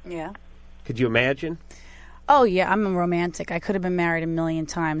 Yeah. Could you imagine? Oh, yeah, I'm a romantic. I could have been married a million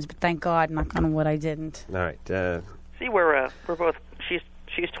times, but thank God, knock on wood, I didn't. All right. See, we're both.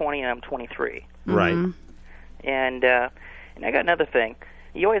 She's 20 and I'm 23. Right. And I got another thing.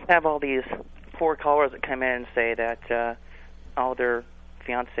 You always have all these poor callers that come in and say that all their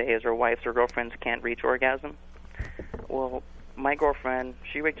fiancés or wives or girlfriends can't reach orgasm. Well, my girlfriend,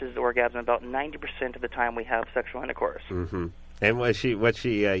 she reaches orgasm about 90% of the time we have sexual intercourse. Mm-hmm. And what's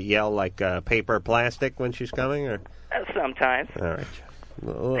she yell like paper plastic when she's coming, or? Sometimes. All right,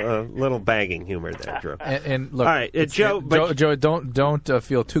 little bagging humor there, Drew. And look, all right, Joe. Joe, don't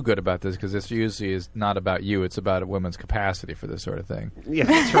feel too good about this because this usually is not about you. It's about a woman's capacity for this sort of thing. Yeah,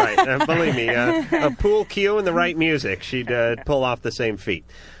 that's right. Believe me, a pool cue and the right music, she'd pull off the same feat.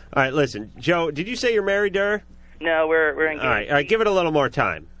 All right, listen, Joe. Did you say you're married to her? No, we're engaged. All right. Give it a little more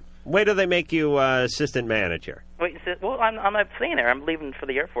time. Wait till they make you assistant manager. Wait, well, I'm not staying there. I'm leaving for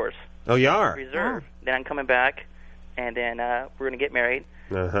the Air Force. Oh, you are? Reserve. Then I'm coming back, and then we're going to get married.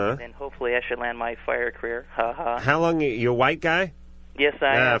 Uh-huh. And hopefully I should land my fire career. Ha ha. How long? You a white guy? Yes,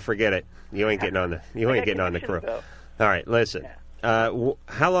 I am. Forget it. You ain't getting on the crew. Though. All right, listen.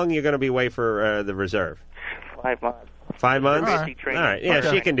 How long are you going to be away for the reserve? 5 months. 5 months? All right.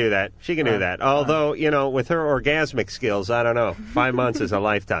 Yeah, she can do that. She can do that. Although, with her orgasmic skills, I don't know. 5 months is a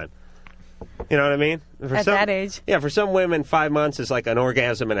lifetime. You know what I mean? At that age. Yeah, for some women, 5 months is like an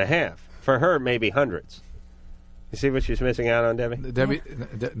orgasm and a half. For her, maybe hundreds. You see what she's missing out on, Debbie? Debbie,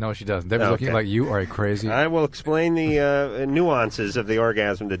 no, she doesn't. Debbie's looking like you are a crazy. I will explain the nuances of the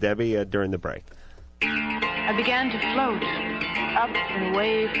orgasm to Debbie during the break. I began to float up and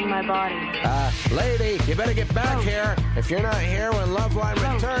away from my body. Lady, you better get back here. If you're not here when Loveline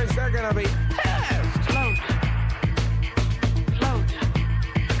returns, they're going to be pissed. Float. Float.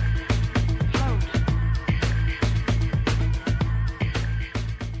 Float.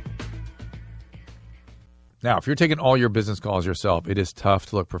 Now, if you're taking all your business calls yourself, it is tough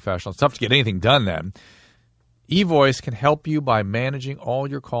to look professional. It's tough to get anything done then. eVoice can help you by managing all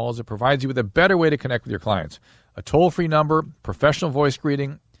your calls. It provides you with a better way to connect with your clients. A toll-free number, professional voice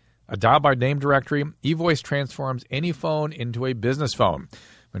greeting, a dial-by-name directory. eVoice transforms any phone into a business phone.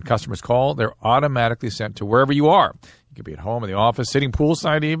 When customers call, they're automatically sent to wherever you are. You could be at home, in the office, sitting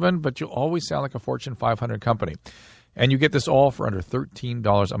poolside even, but you'll always sound like a Fortune 500 company. And you get this all for under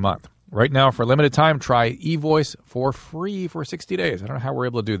 $13 a month. Right now, for a limited time, try eVoice for free for 60 days. I don't know how we're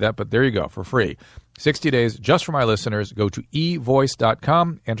able to do that, but there you go, for free. 60 days just for my listeners. Go to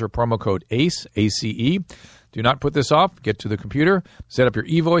evoice.com, enter promo code ACE, A-C-E. Do not put this off. Get to the computer, set up your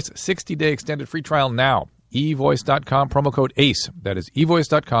eVoice 60-day extended free trial now. evoice.com, promo code ACE. That is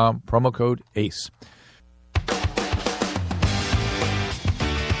evoice.com, promo code ACE.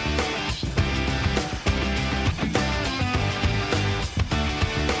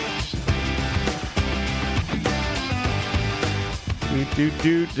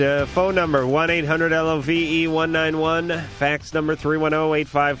 Phone number 1-800-LOVE-191. Fax number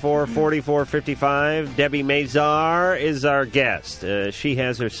 310-854-4455. Debi Mazar is our guest. She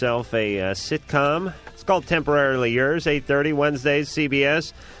has herself a sitcom. It's called Temporarily Yours, 8:30 Wednesdays,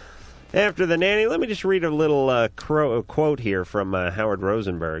 CBS. After the nanny, let me just read a little quote here from Howard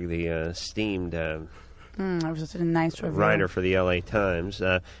Rosenberg, the esteemed That was just a nice review. writer for the LA Times.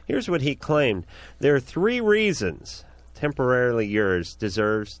 Here's what he claimed. There are 3 reasons Temporarily Yours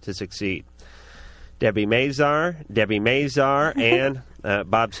deserves to succeed. Debi Mazar, and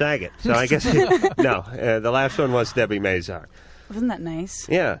Bob Saget. So I guess, the last one was Debi Mazar. Wasn't that nice?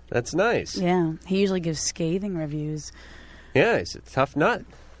 Yeah, that's nice. Yeah, he usually gives scathing reviews. Yeah, he's a tough nut.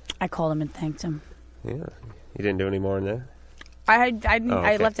 I called him and thanked him. Yeah, you didn't do any more than that? I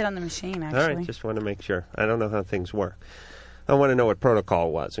okay. left it on the machine, actually. All right, just want to make sure. I don't know how things work. I want to know what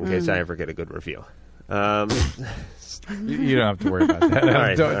protocol was in case I ever get a good review. You don't have to worry about that. All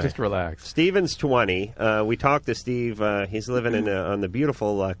right, Just relax. Steven's 20. We talked to Steve. He's living on the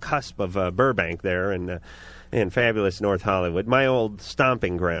beautiful cusp of Burbank there in fabulous North Hollywood, my old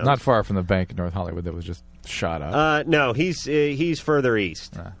stomping ground. Not far from the bank in North Hollywood that was just shot up. No, he's further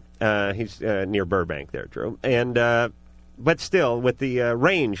east. He's near Burbank there, Drew. And but still, with the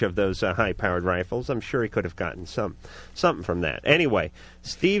range of those high-powered rifles, I'm sure he could have gotten something from that. Anyway,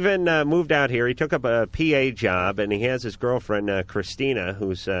 Steven moved out here. He took up a PA job, and he has his girlfriend, Christina,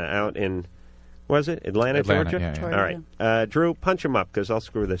 who's out in, was it, Atlanta, Georgia? Yeah. All right. Drew, punch him up, because I'll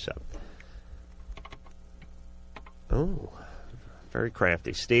screw this up. Oh, very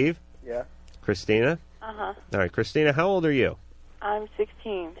crafty. Steve? Yeah. Christina? Uh-huh. All right, Christina, how old are you? I'm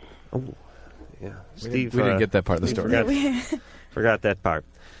 16. Oh, yeah. Steve, we didn't get that part of the story. Forgot that part.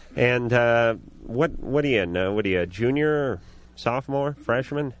 And what are you in? What are you, a junior, sophomore,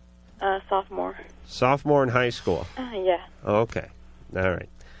 freshman? Sophomore. Sophomore in high school? Yeah. Okay. All right.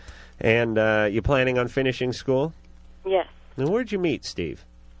 And you planning on finishing school? Yes. And where'd you meet, Steve?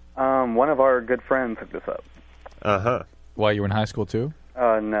 One of our good friends hooked us up. Uh-huh. While you were in high school, too?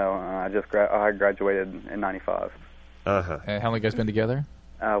 No. I graduated in 95. Uh-huh. And how long have you guys been together?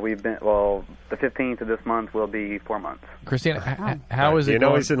 We've been, the 15th of this month will be 4 months. Christina, how is it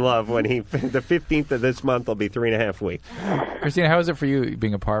going? He's in love when the 15th of this month will be 3.5 weeks. Christina, how is it for you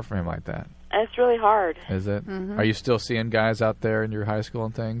being apart from him like that? It's really hard. Is it? Mm-hmm. Are you still seeing guys out there in your high school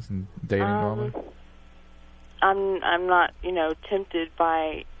and things and dating normally? I'm not, tempted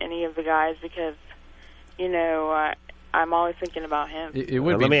by any of the guys because, I'm always thinking about him.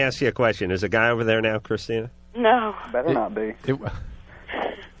 Let me ask you a question. Is a guy over there now, Christina? No. Better not be.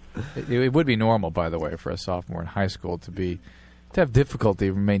 It would be normal, by the way, for a sophomore in high school to have difficulty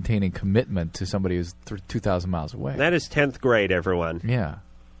maintaining commitment to somebody who's 2,000 miles away. That is 10th grade, everyone. Yeah.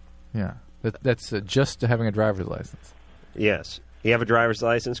 That's just having a driver's license. Yes. You have a driver's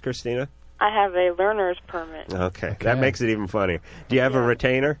license, Christina? I have a learner's permit. Okay. That makes it even funnier. Do you have a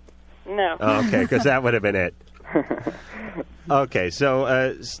retainer? No. Oh, okay, because that would have been it. Okay,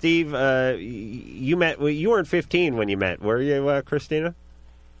 so Steve, you weren't 15 when you met, were you, Christina?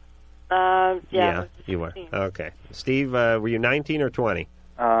 Yeah, you were. Okay. Steve, were you 19 or 20?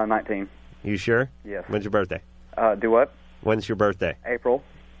 19. You sure? Yes. When's your birthday? Do what? When's your birthday? April.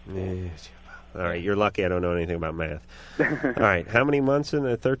 All right, you're lucky I don't know anything about math. All right, how many months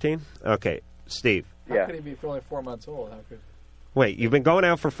in 13? Okay, Steve. How could he be only 4 months old? Wait, you've been going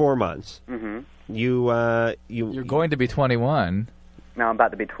out for 4 months. Mm-hmm. You're going to be 21. No, I'm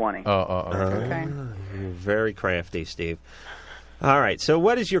about to be 20. Okay. You're very crafty, Steve. All right, so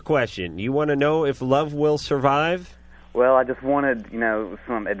what is your question? You want to know if love will survive? Well, I just wanted,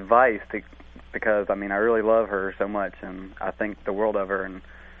 some advice because, I really love her so much, and I think the world of her, and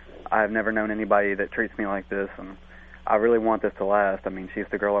I've never known anybody that treats me like this, and I really want this to last. I mean, she's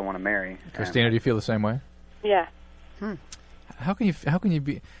the girl I want to marry. Christina, do you feel the same way? Yeah. How can you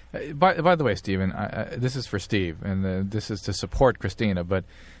be? By the way, Stephen, this is for Steve, and this is to support Christina. But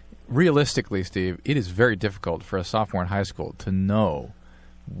realistically, Steve, it is very difficult for a sophomore in high school to know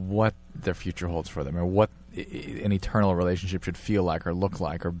what their future holds for them, or what an eternal relationship should feel like, or look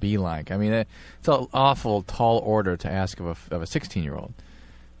like, or be like. I mean, it's an awful tall order to ask of a 16-year-old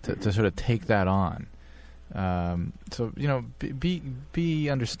to sort of take that on. So be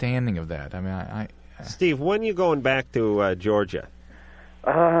understanding of that. I mean, Steve, when are you going back to Georgia?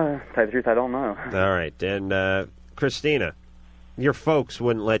 Tell you the truth, I don't know. All right. And Christina, your folks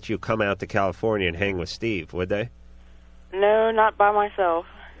wouldn't let you come out to California and hang with Steve, would they? No, not by myself.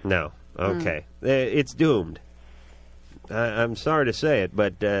 No. Okay. It's doomed. I'm sorry to say it,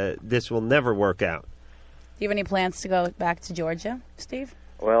 but this will never work out. Do you have any plans to go back to Georgia, Steve?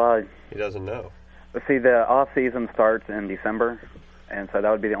 Well, he doesn't know. See, the off-season starts in December, and so that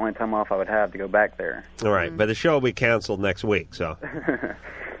would be the only time off I would have to go back there. All right, but the show will be canceled next week, so.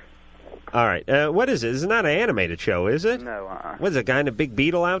 All right, what is it? It's not an animated show, is it? No. What is it, a guy in a big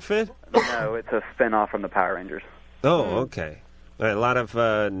beetle outfit? No, it's a spin-off from the Power Rangers. Oh, okay. A lot of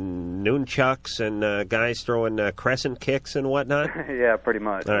nunchucks and guys throwing crescent kicks and whatnot. Yeah, pretty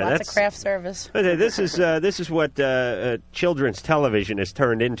much. All right, Lots of craft service. This is what children's television has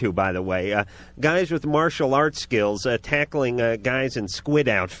turned into. By the way, guys with martial arts skills tackling guys in squid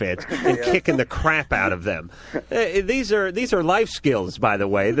outfits and kicking the crap out of them. These are life skills, by the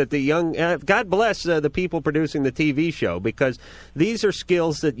way, that the young. God bless the people producing the TV show, because these are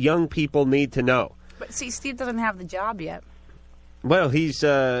skills that young people need to know. But see, Steve doesn't have the job yet. Well, he's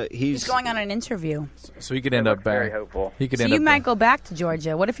going on an interview. So he could end up back. Very hopeful. He could So end you up might go back to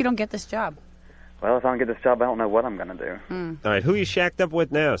Georgia. What if you don't get this job? Well, if I don't get this job, I don't know what I'm going to do. All right, who are you shacked up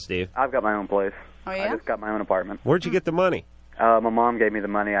with now, Steve? I've got my own place. Oh, yeah? I just got my own apartment. Where'd you get the money? My mom gave me the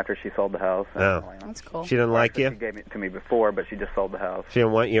money after she sold the house. Oh. That's cool. She didn't like you? She gave it to me before, but she just sold the house. She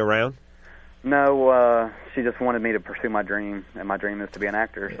didn't want you around? No, she just wanted me to pursue my dream, and my dream is to be an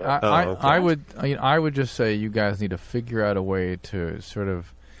actor. So. I would just say you guys need to figure out a way to sort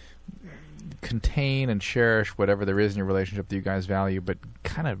of contain and cherish whatever there is in your relationship that you guys value, but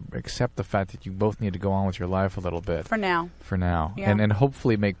kind of accept the fact that you both need to go on with your life a little bit. For now. Yeah. And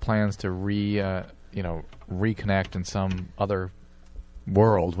hopefully make plans to reconnect in some other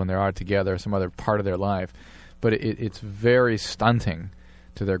world when they are together, some other part of their life. But it's very stunting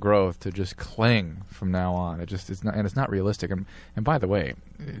to their growth to just cling from now on. It's not realistic. And by the way,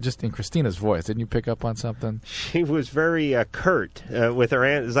 just in Christina's voice, didn't you pick up on something? She was very curt with her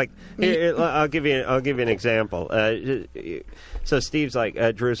answer. It's like, here, I'll give you an example. So Steve's like,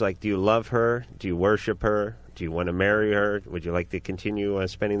 Drew's like, do you love her? Do you worship her? Do you want to marry her? Would you like to continue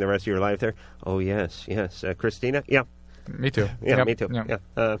spending the rest of your life there? Oh yes. Christina, yeah. Me too. Yeah, Yep. me too. Yep.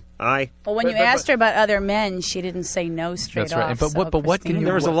 Yeah. Well, when you asked her about other men, she didn't say no straight That's right. off. But what can you?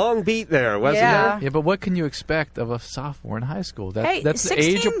 There was a long beat there, wasn't Yeah. there? Yeah, but what can you expect of a sophomore in high school? Hey, That's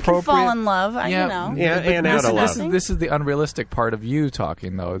 16 age can appropriate. fall in love. Yeah, and this, out of love. This is the unrealistic part of you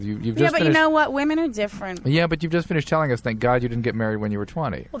talking, though. You've Yeah, just but finished, you know what? Women are different. Yeah, but you've just finished telling us. Thank God you didn't get married when you were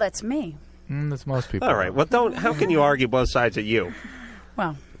 20. Well, that's me. That's most people. All right. Well, don't. How can you argue both sides of you?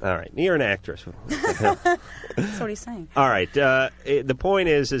 Well. All right. You're an actress. That's what he's saying. All right. The point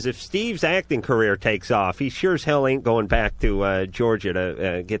is if Steve's acting career takes off, he sure as hell ain't going back to Georgia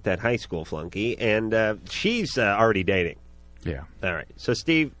to get that high school flunky, and she's already dating. Yeah. All right. So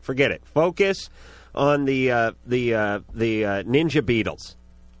Steve, forget it. Focus on the Ninja Beatles.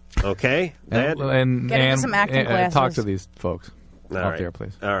 Okay. Get into some acting classes. Talk to these folks. All Off right. there,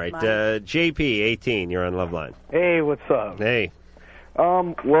 please. All right. JP, 18. You're on Love Line. Hey, what's up? Hey.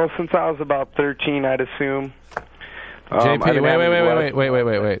 Well, since I was about 13, I'd assume.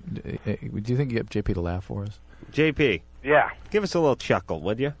 JP, wait. Do you think you get JP to laugh for us? JP. Yeah. Give us a little chuckle,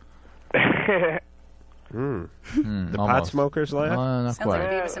 would you? The pot almost. smokers laugh? Not Sounds quite.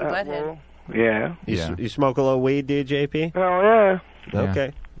 like Beavis and Butthead. Yeah. You smoke a little weed, do you, JP? Oh, yeah.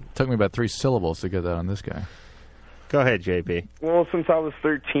 Okay. Took me about 3 syllables to get that on this guy. Go ahead, JP. Well, since I was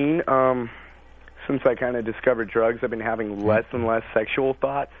 13, since I kind of discovered drugs, I've been having less and less sexual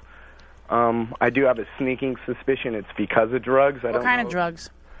thoughts. I do have a sneaking suspicion it's because of drugs. What kind of drugs?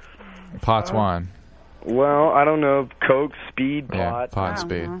 Pot's one. Well, I don't know. Coke, speed, pot. Yeah, pot and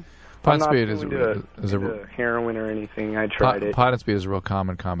speed. I'm Pot and not speed is into heroin or anything. I tried it. Pot and speed is a real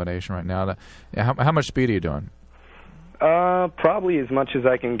common combination right now. How much speed are you doing? Probably as much as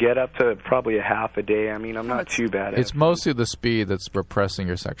I can get, up to probably a half a day. I mean, I'm not too bad at it. It's mostly the speed that's repressing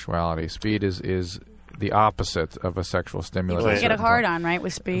your sexuality. Speed is the opposite of a sexual stimulus. You can get a hard on, right,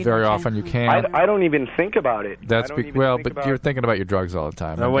 with speed? Very often you can. I don't even think about it. That's but you're thinking about your drugs all the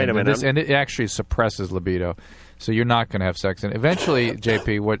time. Oh, wait a minute. And it actually suppresses libido, so you're not going to have sex. And eventually,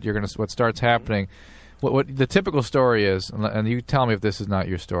 JP, what starts happening. What the typical story is, and you tell me if this is not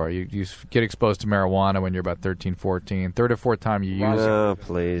your story, you get exposed to marijuana when you're about 13, 14, third or fourth time you use it. Oh,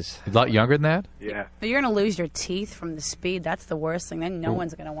 please. A lot younger than that? Yeah. But you're going to lose your teeth from the speed. That's the worst thing. Then no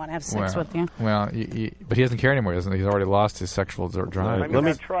one's going to want to have sex with you. Well, but he doesn't care anymore, doesn't he? He's already lost his sexual drive. I mean,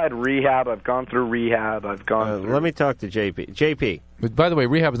 I've tried rehab. I've gone through rehab. I've gone through... Let me talk to JP. JP. But by the way,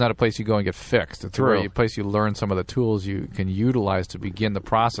 rehab is not a place you go and get fixed. It's True. a place you learn some of the tools you can utilize to begin the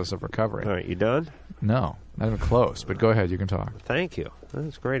process of recovery. All right, you done? No, not even close. But go ahead, you can talk. Thank you.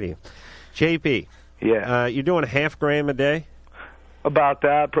 That's great of you. JP. Yeah. You're doing a half gram a day? About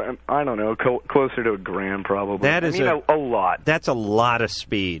that, I don't know, closer to a gram probably. That is a lot. That's a lot of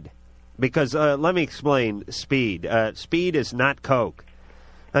speed. Because let me explain speed. Speed is not Coke.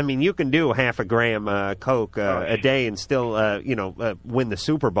 I mean, you can do half a gram Coke a day and still, win the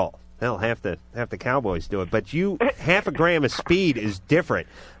Super Bowl. Hell, half the Cowboys do it. But half a gram of speed is different.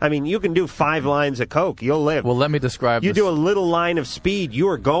 I mean, you can do 5 lines of Coke. You'll live. Well, let me describe. You do a little line of speed, you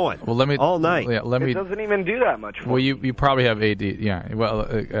are going. Well, let me all night. Yeah, It doesn't even do that much. Well, you probably have AD. Yeah. Well,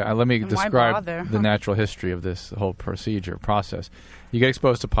 let me describe the natural history of this whole process. You get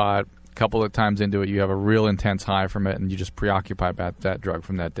exposed to pot. A couple of times into it, you have a real intense high from it, and you just preoccupy about that drug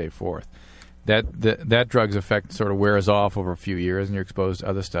from that day forth. That drug's effect sort of wears off over a few years, and you're exposed to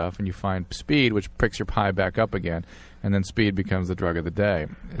other stuff, and you find speed, which picks your high back up again, and then speed becomes the drug of the day.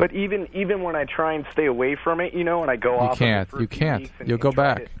 But even when I try and stay away from it, and I go off, you can't. You'll go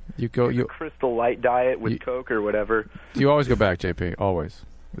back. You Crystal Light diet with Coke or whatever. You always go back, JP. Always.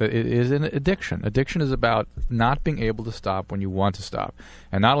 It is an addiction. Addiction is about not being able to stop when you want to stop.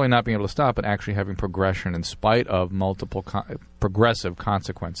 And not only not being able to stop, but actually having progression in spite of multiple progressive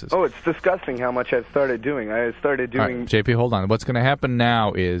consequences. Oh, it's disgusting how much I've started doing. I started doing... All right, JP, hold on. What's going to happen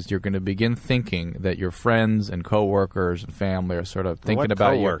now is you're going to begin thinking that your friends and coworkers and family are sort of thinking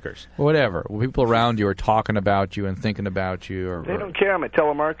about coworkers? you. Whatever. People around you are talking about you and thinking about you. They don't care. I'm a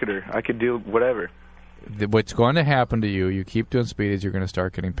telemarketer. I could do whatever. What's going to happen to you keep doing speed, is you're going to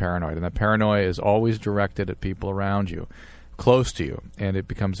start getting paranoid. And that paranoia is always directed at people around you, close to you. And it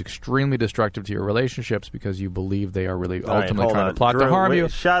becomes extremely destructive to your relationships because you believe they are really ultimately trying to plot to harm you.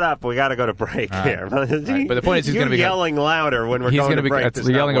 Shut up. We got to go to break here. Right. But the point is, he's going to be yelling louder when we're going to break. It's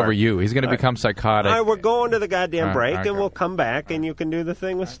yelling over you. He's going to become psychotic. All right, we're going to the goddamn break, and we'll come back, and you can do the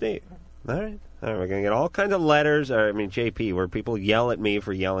thing with Steve. All right. We're going to get all kinds of letters, JP, where people yell at me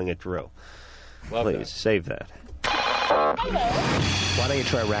for yelling at Drew. Please, save that. Why don't you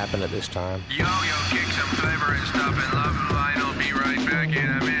try rapping at this time? Yo, kick some flavor and stuff, and Love and Line will be right back in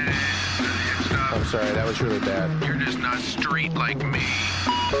a minute. I'm sorry, that was really bad. You're just not street like me.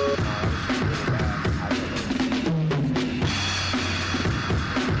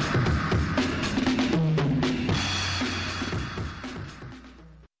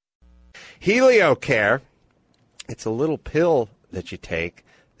 HelioCare, it's a little pill that you take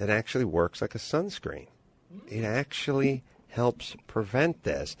that actually works like a sunscreen. It actually helps prevent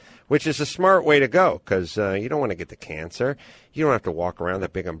this, which is a smart way to go because you don't want to get the cancer. You don't have to walk around with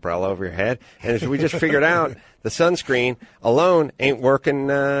that big umbrella over your head. And as we just figured out, the sunscreen alone ain't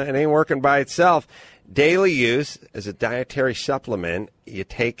working. It ain't working by itself. Daily use as a dietary supplement, you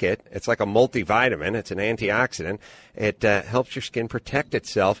take it. It's like a multivitamin. It's an antioxidant. It helps your skin protect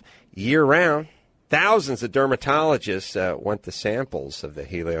itself year-round. Thousands of dermatologists want the samples of the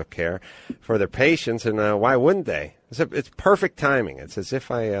HelioCare for their patients, and why wouldn't they? It's perfect timing. It's as if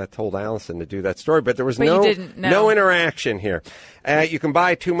I told Allison to do that story, but there was no interaction here. You can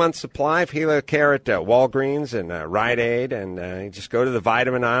buy a 2-month supply of HelioCare at Walgreens and Rite Aid, and you just go to the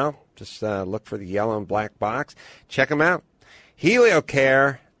vitamin aisle. Just look for the yellow and black box. Check them out.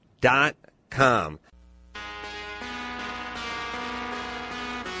 HelioCare.com.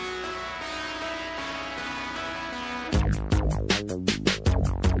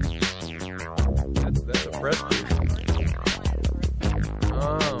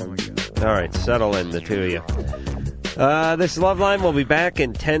 Oh, my God. All right, settle in, the two of you. This Loveline will be back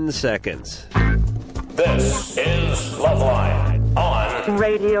in 10 seconds. This is Loveline on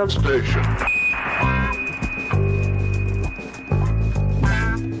radio station.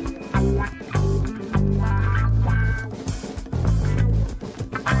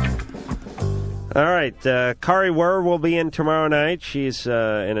 All right, Kari Wurr will be in tomorrow night. She's in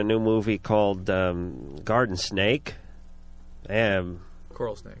a new movie called Garden Snake.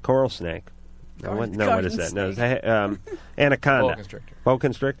 Coral Snake. Coral Snake. What is that? No, Anaconda. Boa constrictor. Boa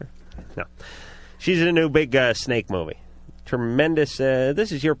constrictor? No. She's in a new big snake movie. Tremendous.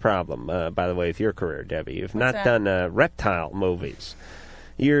 This is your problem, by the way, with your career, Debbie. You've not done reptile movies.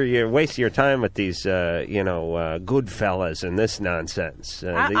 You're wasting your time with these, Goodfellas and this nonsense.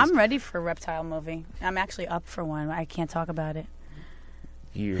 I'm ready for a reptile movie. I'm actually up for one. I can't talk about it.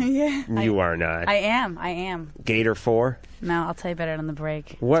 You are not. I am. Gator 4? No, I'll tell you about it on the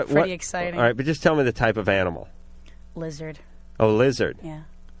break. It's pretty exciting. All right, but just tell me the type of animal. Lizard. Oh, lizard. Yeah.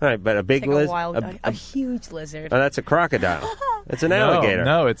 All right, but a big lizard? A huge lizard. Oh, that's a crocodile. It's an alligator.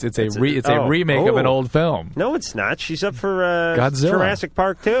 No, it's a remake of an old film. No, it's not. She's up for Godzilla. Jurassic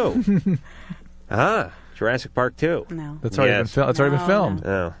Park 2. Jurassic Park 2. No. That's already been filmed.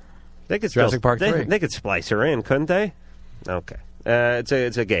 No. They could Jurassic Park 3. They could splice her in, couldn't they? Okay. It's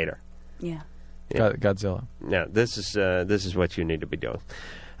a gator. Yeah. Godzilla. Yeah, this is what you need to be doing.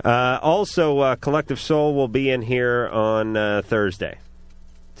 Also, Collective Soul will be in here on Thursday.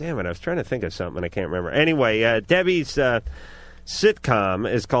 Damn it, I was trying to think of something, I can't remember. Anyway, Debbie's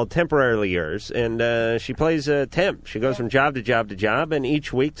sitcom is called Temporarily Yours, and she plays a temp. She goes from job to job to job, and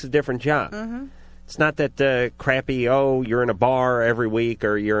each week's a different job. Mm-hmm. It's not that crappy, you're in a bar every week,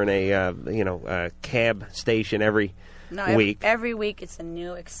 or you're in a cab station every week. Every week it's a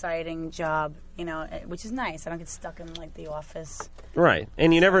new, exciting job, which is nice. I don't get stuck in, the office. Right,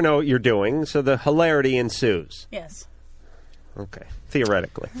 and you never know what you're doing, so the hilarity ensues. Yes. Okay,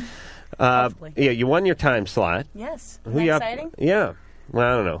 theoretically. Hopefully. Yeah, you won your time slot. Yes. Who Isn't you that up? exciting? Yeah. Well,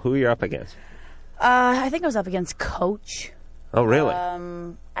 I don't know. Who are you up against? I think I was up against Coach. Oh, really?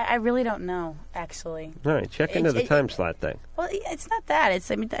 I really don't know, actually. All right, check into the time slot thing. Well, it's not that.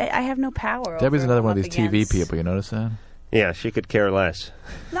 I have no power. Debbie's over another one of who these I'm up TV against. people. You notice that? Yeah, she could care less.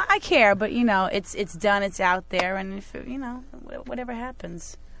 No, I care, but it's done. It's out there, and if whatever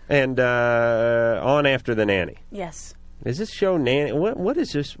happens. And on after the nanny. Yes. Is this show nanny? What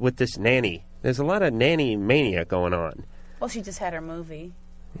is this with this nanny? There's a lot of nanny mania going on. Well, she just had her movie.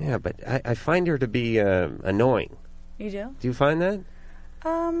 Yeah, but I find her to be annoying. You do? Do you find that?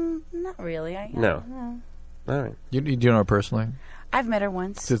 Not really. No. All right. You know her personally? I've met her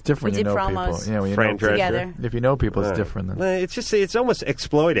once. It's different. We when did you know promos. people. Yeah, when you Fran know together. If you know people, it's different. Then. It's almost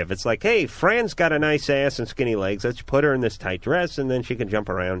exploitive. It's like, hey, Fran's got a nice ass and skinny legs. Let's put her in this tight dress, and then she can jump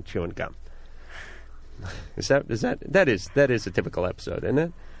around chewing gum. That is a typical episode, isn't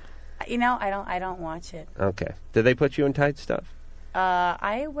it? I don't watch it. Okay. Do they put you in tight stuff?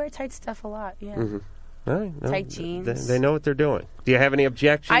 I wear tight stuff a lot. Yeah. Mm-hmm. All right. Tight jeans. They know what they're doing. Do you have any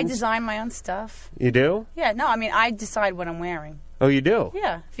objections? I design my own stuff. You do? Yeah. No, I decide what I'm wearing. Oh, you do?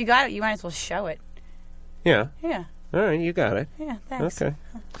 Yeah. If you got it, you might as well show it. Yeah. Yeah. All right, you got it. Yeah. Thanks. Okay.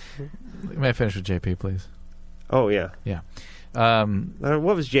 May I finish with JP, please? Oh yeah. Yeah.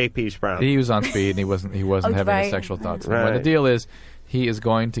 What was JP's problem? He was on speed and he wasn't having any sexual thoughts. Right. Well, the deal is he is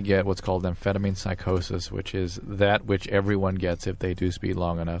going to get what's called amphetamine psychosis, which is that which everyone gets if they do speed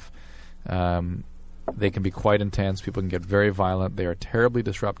long enough. They can be quite intense. People can get very violent. They are terribly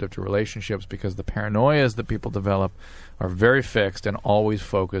disruptive to relationships because the paranoias that people develop are very fixed and always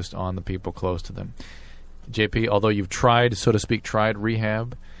focused on the people close to them. JP, although you've tried, so to speak,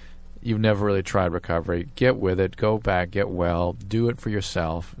 rehab, you've never really tried recovery. Get with it. Go back. Get well. Do it for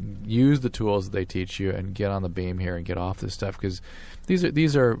yourself. Use the tools that they teach you, and get on the beam here and get off this stuff because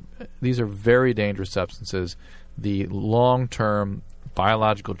these are very dangerous substances. The long-term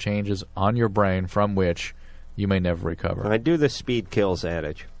biological changes on your brain from which you may never recover. I do the speed kills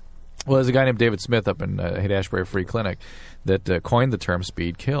adage. Well, there's a guy named David Smith up in Haight-Ashbury Free Clinic that coined the term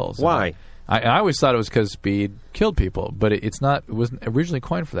speed kills. Why? I always thought it was because speed killed people, but it's not. It wasn't originally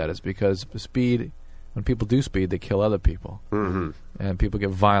coined for that. It's because speed, when people do speed, they kill other people, and people get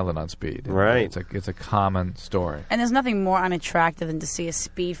violent on speed. Right. It's a common story. And there's nothing more unattractive than to see a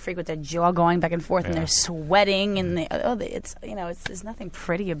speed freak with their jaw going back and forth, and they're sweating, and there's nothing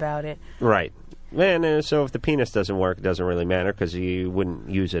pretty about it. Right. And so if the penis doesn't work, it doesn't really matter because you wouldn't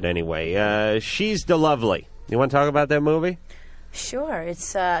use it anyway. She's the Lovely. You want to talk about that movie? Sure.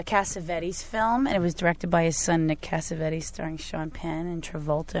 It's Cassavetes' film, and it was directed by his son, Nick Cassavetes, starring Sean Penn and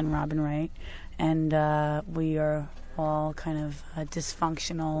Travolta and Robin Wright. And we are all kind of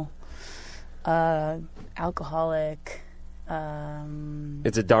dysfunctional, alcoholic.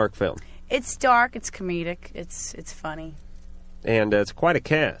 It's a dark film. It's dark. It's comedic. It's funny. And it's quite a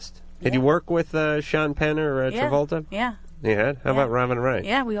cast. Did you work with Sean Penn or Travolta? Yeah. You had? How about Robin Wright?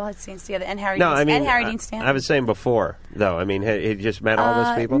 Yeah, we all had scenes together. And Harry Dean Stanton. I was saying before, though. I mean, had you just met all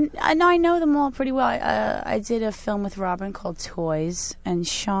those people? No, I know them all pretty well. I did a film with Robin called Toys. And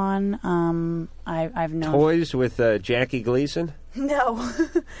Sean, I've known... Toys with Jackie Gleason? No.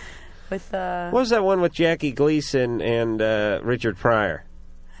 With... What was that one with Jackie Gleason and Richard Pryor?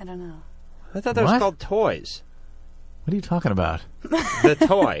 I don't know. I thought that was called toys. What are you talking about? The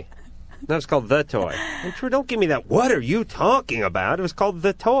toy. That was called The Toy. And Drew, don't give me that. What are you talking about? It was called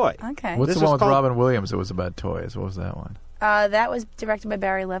The Toy. Okay. What's the one with Robin Williams? It was about toys. What was that one? That was directed by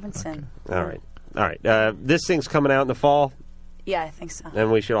Barry Levinson. Okay. All right. This thing's coming out in the fall. Yeah, I think so.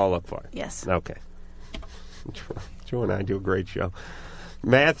 And we should all look for it. Yes. Okay. Drew and I do a great show.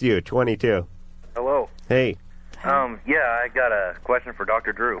 Matthew, 22. Hello. Hey. Yeah, I got a question for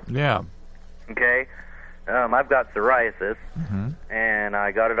Dr. Drew. Yeah. Okay. I've got psoriasis, and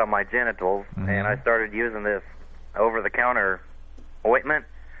I got it on my genitals, and I started using this over-the-counter ointment,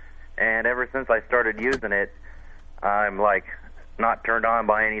 and ever since I started using it, I'm, like, not turned on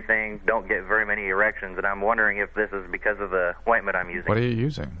by anything, don't get very many erections, and I'm wondering if this is because of the ointment I'm using. What are you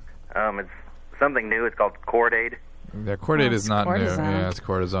using? It's something new. It's called Cordaid. Yeah, Cordaid is not new. Yeah, it's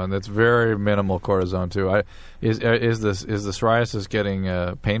cortisone. That's very minimal cortisone, too. Is the psoriasis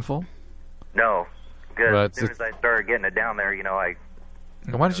getting painful? No. Because as soon as I started getting it down there, I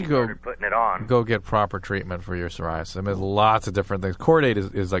why don't you go putting it on. Go get proper treatment for your psoriasis. I mean, there's lots of different things.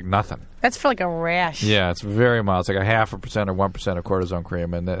 Cordaid is like nothing. That's for like a rash. Yeah, it's very mild. It's like 0.5% or 1% of cortisone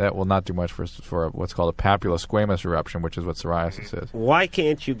cream, and that will not do much for what's called a papular squamous eruption, which is what psoriasis is. Why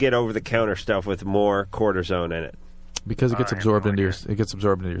can't you get over-the-counter stuff with more cortisone in it? Because it gets absorbed into your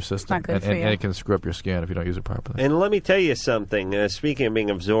system, not good for and you. it can screw up your skin if you don't use it properly. And let me tell you something. Speaking of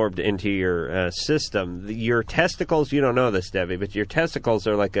being absorbed into your system, your testicles, you don't know this, Debbie, but your testicles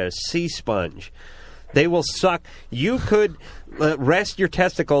are like a sea sponge. They will suck. You could rest your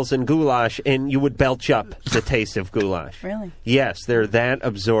testicles in goulash, and you would belch up the taste of goulash. Really? Yes, they're that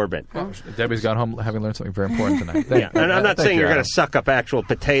absorbent. Oh, Debbie's gone home having learned something very important tonight. Yeah, and I'm not saying you're going to suck up actual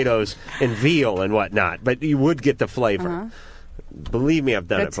potatoes and veal and whatnot, but you would get the flavor. Believe me, I've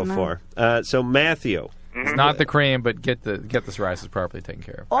done it before. So, Matthew. It's not the cream, but get the psoriasis properly taken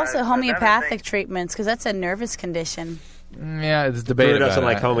care of. Also, homeopathic treatments, because that's a nervous condition. Yeah, it's debatable. Drew doesn't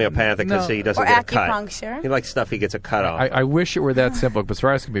like homeopathic because he doesn't or get a cut. acupuncture. He likes stuff he gets a cut off. I wish it were that simple, but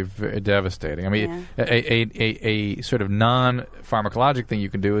psoriasis can be very devastating. I mean, a sort of non-pharmacologic thing you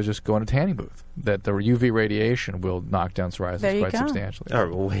can do is just go in a tanning booth. That the UV radiation will knock down psoriasis quite substantially. Oh,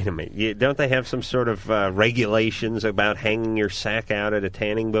 well, wait a minute. Don't they have some sort of regulations about hanging your sack out at a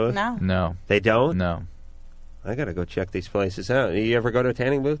tanning booth? No. They don't? No. I got to go check these places out. You ever go to a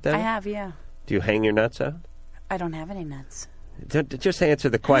tanning booth, Debbie? I have, yeah. Do you hang your nuts out? I don't have any nuts. Just answer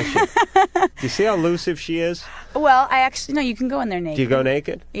the question. Do you see how elusive she is? Well, I actually, no, you can go in there naked. Do you go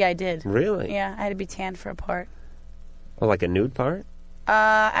naked? Yeah, I did. Really? Yeah, I had to be tanned for a part. Oh, like a nude part?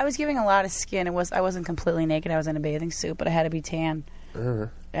 I was giving a lot of skin. I wasn't completely naked. I was in a bathing suit, but I had to be tan.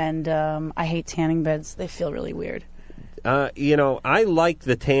 And I hate tanning beds. They feel really weird. I like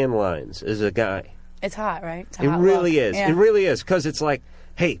the tan lines as a guy. It's hot, right? It's a It hot really look. is. Yeah. It really is, because it's like,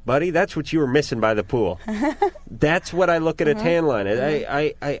 hey, buddy, that's what you were missing by the pool. That's what I look at a tan line.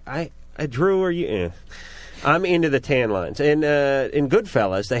 I Drew, are you? I'm into the tan lines. And in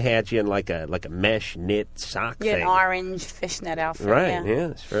Goodfellas, they had you in like a mesh knit sock thing. An orange fishnet outfit. Right, yeah,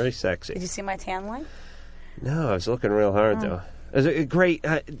 it's very sexy. Did you see my tan line? No, I was looking real hard, though. It was a great...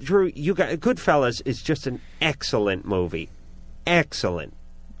 Drew, Goodfellas is just an excellent movie. Excellent.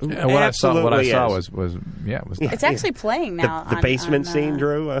 Yeah, what I saw was It's actually playing now. The basement scene,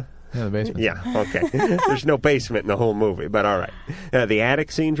 Drew? Yeah, the basement. Yeah, okay. There's no basement in the whole movie, but all right. The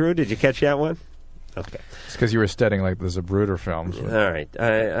attic scene, Drew, did you catch that one? Okay. It's because you were studying like the Zapruder films. All right.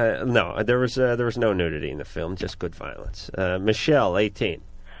 No, there was no nudity in the film, just good violence. Michelle, 18.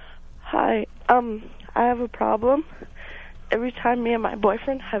 Hi. I have a problem. Every time me and my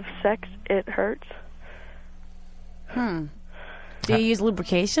boyfriend have sex, it hurts. Do you use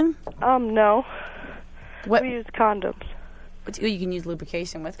lubrication? No. What? We use condoms. But you can use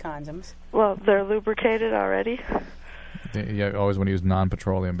lubrication with condoms. Well, they're lubricated already. You always want to use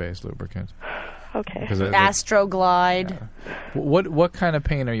non-petroleum-based lubricants. Okay. Astroglide. Yeah. What kind of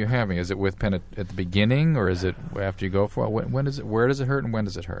pain are you having? Is it with at the beginning, or is it after you go for it? When does it? Where does it hurt, and when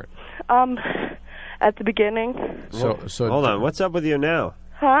does it hurt? At the beginning. So hold on. What's up with you now?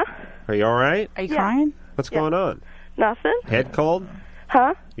 Huh? Are you all right? Are you crying? What's going on? Nothing. Head cold?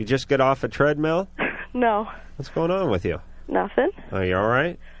 Huh? You just get off a treadmill? No. What's going on with you? Nothing. Are you all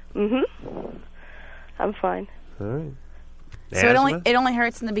right? Mm-hmm. I'm fine. All right. So it only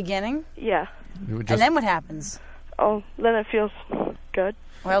hurts in the beginning? Yeah. And then what happens? Oh, then it feels good.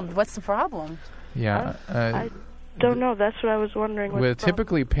 Well, what's the problem? Yeah. I don't know. That's what I was wondering.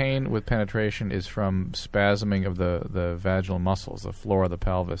 Typically, pain with penetration is from spasming of the vaginal muscles, the floor of the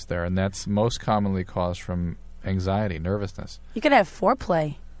pelvis there, and that's most commonly caused from anxiety, nervousness. You could have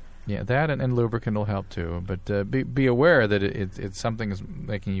foreplay. Yeah, that and lubricant will help too. But be aware that it's something is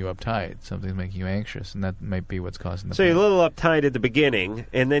making you uptight, something's making you anxious, and that might be what's causing the So pain. you're a little uptight at the beginning,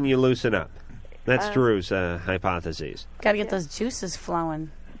 and then you loosen up. That's Drew's hypothesis. Got to get those juices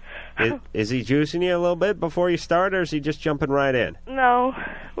flowing. Is he juicing you a little bit before you start, or is he just jumping right in? No,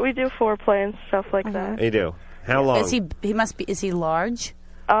 we do foreplay and stuff like that. You do. How long? Is he must be? Is he large?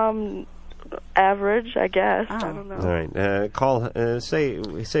 Average, I guess. I don't know. All right. Say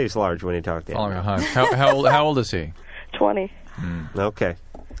he's large when you talk to him. How old is he? 20. Okay.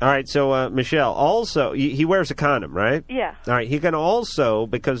 All right. So Michelle, also he wears a condom, right? Yeah. All right. He can also,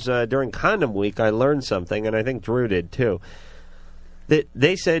 because during condom week I learned something, and I think Drew did too. That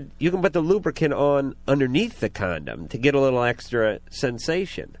they said you can put the lubricant on underneath the condom to get a little extra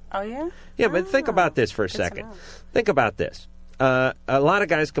sensation. Oh yeah. Yeah, but think about this for a second. Think about this. A lot of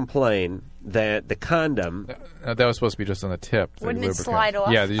guys complain that the condom... that was supposed to be just on the tip. Wouldn't it slide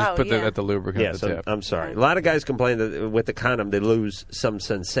off? Yeah, they just put at the lubricant at the tip. I'm sorry. A lot of guys complain that with the condom they lose some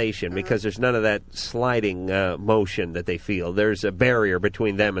sensation because there's none of that sliding motion that they feel. There's a barrier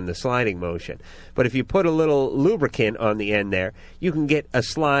between them and the sliding motion. But if you put a little lubricant on the end there, you can get a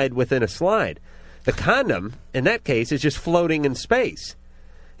slide within a slide. The condom, in that case, is just floating in space.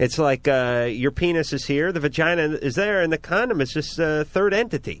 It's like your penis is here, the vagina is there, and the condom is just a third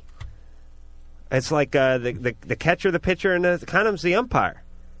entity. It's like the catcher, the pitcher, and the condom's the umpire.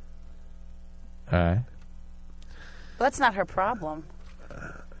 All right. Well, that's not her problem.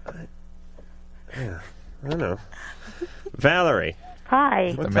 Yeah, I don't know. Valerie.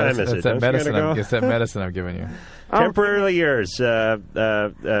 Hi. What time is it? It's that medicine I'm giving you. Temporarily yours.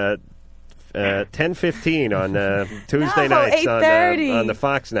 10:15 on Tuesday nights on the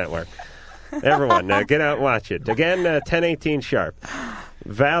Fox Network. Everyone, get out and watch it. Again, 10:18 sharp.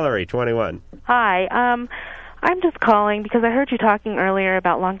 Valerie, 21. Hi. I'm just calling because I heard you talking earlier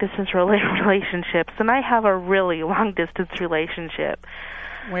about long-distance relationships, and I have a really long-distance relationship.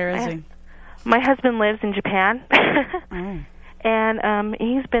 Where is he? My husband lives in Japan, and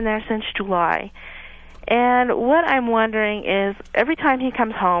he's been there since July. And what I'm wondering is, every time he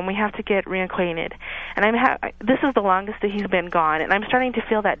comes home, we have to get reacquainted. And this is the longest that he's been gone, and I'm starting to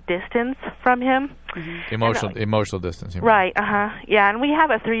feel that distance from him. Emotional distance. Right, yeah, and we have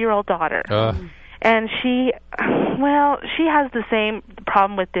a 3-year-old daughter. And she has the same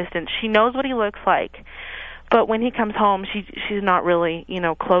problem with distance. She knows what he looks like, but when he comes home, she's not really,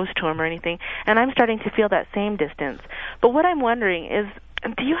 close to him or anything. And I'm starting to feel that same distance. But what I'm wondering is,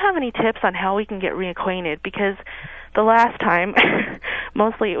 do you have any tips on how we can get reacquainted? Because the last time,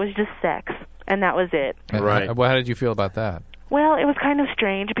 mostly it was just sex, and that was it. Right. How did you feel about that? Well, it was kind of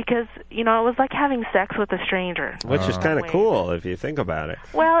strange because, it was like having sex with a stranger. Which is kind of cool if you think about it.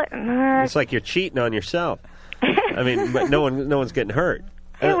 Well, it's like you're cheating on yourself. I mean, but no one's getting hurt.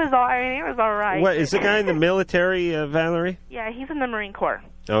 It was all right. What, is the guy in the military, Valerie? Yeah, he's in the Marine Corps.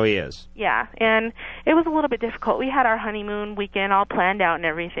 Oh, he is? Yeah, and it was a little bit difficult. We had our honeymoon weekend all planned out and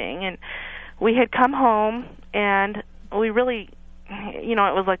everything, and we had come home, and we really, it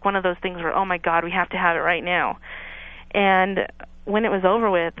was like one of those things where, oh, my God, we have to have it right now. And when it was over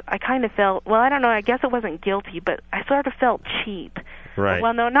with, I kind of felt, well, I don't know, I guess it wasn't guilty, but I sort of felt cheap. Right.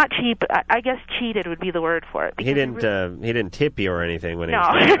 Well, no, not cheap. I guess cheated would be the word for it. He didn't tip you or anything when he no.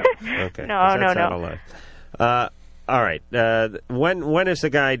 was doing it. Okay. No. All right. When is the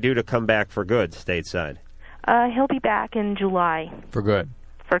guy due to come back for good stateside? He'll be back in July. For good.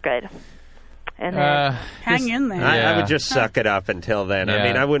 For good. And then hang in there. I would just suck it up until then. Yeah. I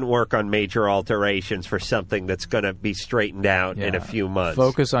mean, I wouldn't work on major alterations for something that's going to be straightened out in a few months.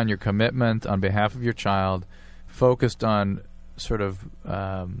 Focus on your commitment on behalf of your child. Focused on sort of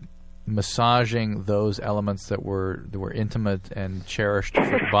massaging those elements that were intimate and cherished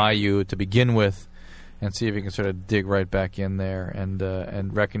by you to begin with, and see if you can sort of dig right back in there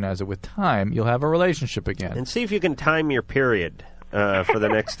and recognize that with time you'll have a relationship again. And see if you can time your period for the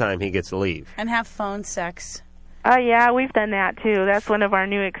next time he gets leave. And have phone sex. Yeah, we've done that too. That's one of our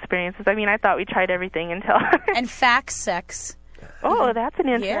new experiences. I mean, I thought we tried everything until... And fax sex. Oh, that's an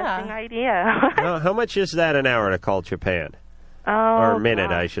interesting idea. How much is that an hour to call Japan? Or a minute,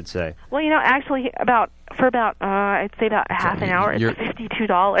 I should say. Well, actually, I'd say about half an hour, it's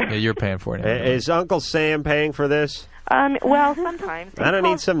 $52. Yeah, you're paying for it. Is Uncle Sam paying for this? Well, sometimes. I don't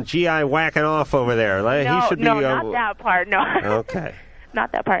need some GI whacking off over there. He should be. No, not that part. No. Okay.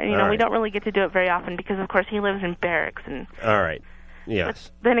 Not that part. All right. We don't really get to do it very often because, of course, he lives in barracks. And all right.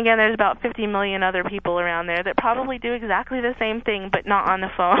 Yes. But then again, there's about 50 million other people around there that probably do exactly the same thing, but not on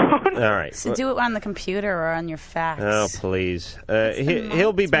the phone. All right. So do it on the computer or on your fax. Oh, please.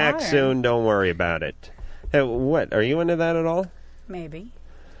 He'll be back soon. Don't worry about it. Hey, what? Are you into that at all? Maybe.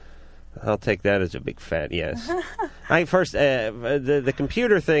 I'll take that as a big fat yes. The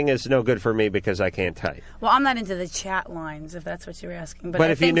computer thing is no good for me because I can't type. Well, I'm not into the chat lines, if that's what you're asking. But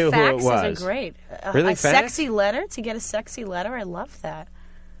I if think you knew who it faxes was. are great. Really, a fax? sexy letter, to get a sexy letter, I love that.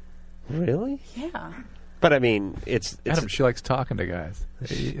 Really? Yeah. But I mean, it's Adam, she likes talking to guys.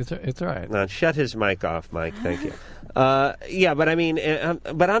 It's all right. No, shut his mic off, Mike. Thank you. Yeah, but I mean,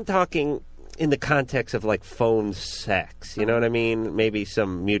 but I'm talking in the context of like phone sex. You know what I mean? Maybe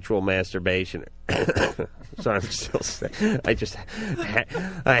some mutual masturbation. Sorry, I'm still sick.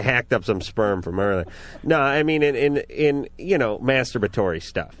 I hacked up some sperm from earlier. No, I mean in masturbatory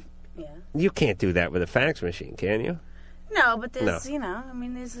stuff. Yeah. You can't do that with a fax machine, can you? No, but there's, No.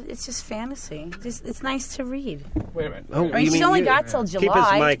 it's just fantasy. It's nice to read. Wait a minute. Oh, I mean, she's only got till July. Keep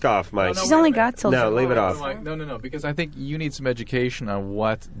his mic off, Mike. She's only got till July. No, leave it off. No, because I think you need some education on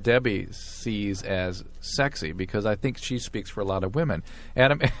what Debbie sees as sexy, because I think she speaks for a lot of women.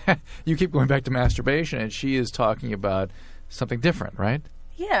 Adam, you keep going back to masturbation, and she is talking about something different, right?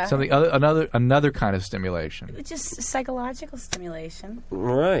 Yeah. Something another kind of stimulation. It's just psychological stimulation.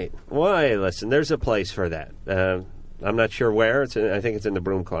 Right. Well, hey, listen, there's a place for that. I'm not sure where. I think it's in the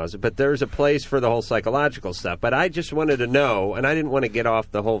broom closet. But there's a place for the whole psychological stuff. But I just wanted to know, and I didn't want to get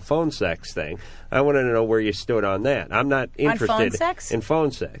off the whole phone sex thing. I wanted to know where you stood on that. I'm not interested on phone sex? in phone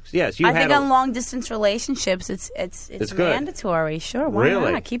sex. Yes, I think on long distance relationships, it's good. mandatory. Sure, why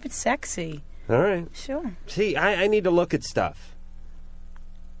Really? not? Keep it sexy. All right. Sure. See, I need to look at stuff.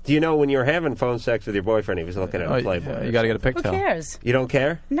 Do you know when you're having phone sex with your boyfriend, he was looking at a Playboy? You got to get a picture. Who cares? You don't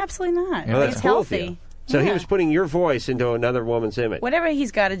care? Absolutely not. Well, that's It's cool of healthy. you. So he was putting your voice into another woman's image. Whatever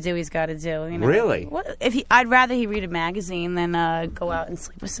he's got to do, he's got to do. You know? Really? I'd rather he read a magazine than go out and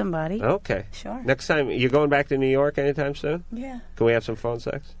sleep with somebody. Okay. Sure. Next time, you going back to New York anytime soon? Yeah. Can we have some phone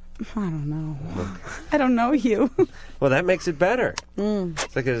sex? I don't know. I don't know you. Well, that makes it better.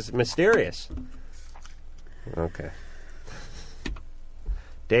 It's like it's mysterious. Okay.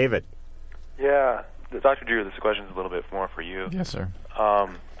 David. Yeah, Dr. Drew, this question's a little bit more for you. Yes, sir.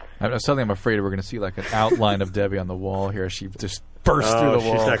 Suddenly I'm afraid we're going to see like an outline of Debbie on the wall here. She just bursts through the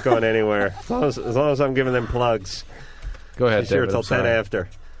wall. She's not going anywhere. As long as I'm giving them plugs. Go ahead, She's here David. till 10 after.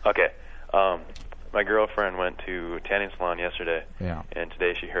 Okay. My girlfriend went to a tanning salon yesterday. Yeah. And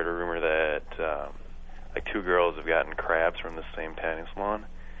today she heard a rumor that like two girls have gotten crabs from the same tanning salon.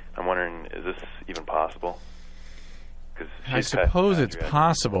 I'm wondering, is this even possible? I suppose it's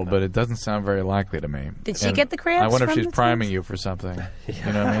possible, but it doesn't sound very likely to me. Did she get the crabs I wonder if from she's the priming you for something.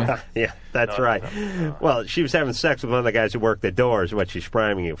 You know what I mean? Yeah, that's right. Well, she was having sex with one of the guys who worked the doors, what she's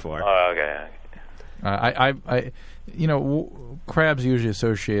priming you for. Oh, okay. Crabs usually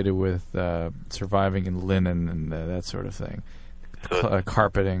associated with surviving in linen and that sort of thing,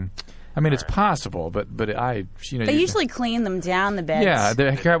 carpeting. I mean, it's possible, but they usually clean them down, the beds. Yeah,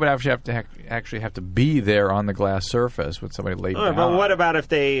 the crab would actually have to be there on the glass surface when somebody laid down. But what about if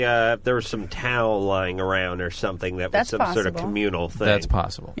there was some towel lying around or something that was some sort of communal thing? That's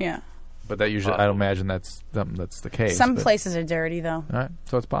possible. Yeah. But that usually, I don't imagine that's the case. Some places are dirty, though. All right,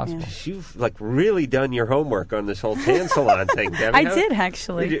 so it's possible. Yeah. You've really done your homework on this whole tan salon thing, Debbie. I did,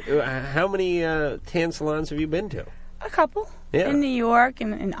 actually. How many tan salons have you been to? A couple. Yeah. In New York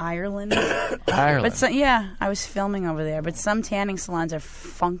and in Ireland. Ireland. But I was filming over there. But some tanning salons are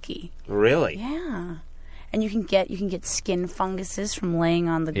funky. Really? Yeah. And you can get skin funguses from laying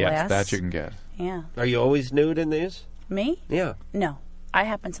on the glass. Yes, that you can get. Yeah. Are you always nude in these? Me? Yeah. No. I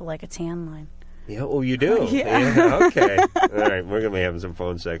happen to like a tan line. Yeah, oh, you do? Yeah. Okay. All right, we're going to be having some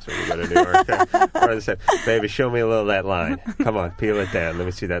phone sex when we go to New York. Baby, show me a little of that line. Come on, peel it down. Let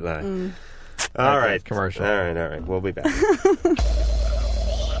me see that line. All right. Commercial. All right. We'll be back. And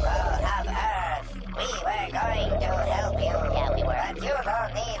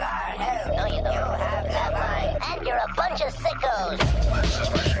you're a bunch of sickos.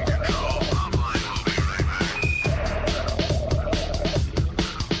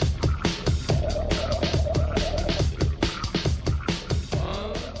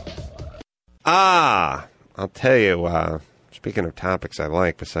 I'll tell you, speaking of topics I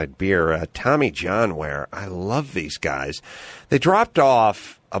like beside beer, Tommy John wear. I love these guys. They dropped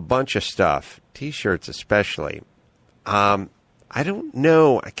off a bunch of stuff, T-shirts especially. I don't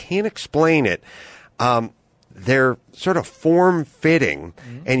know. I can't explain it. They're sort of form-fitting,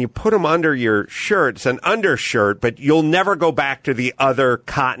 and you put them under your shirt. It's an undershirt, but you'll never go back to the other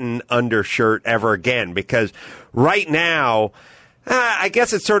cotton undershirt ever again, because right now, I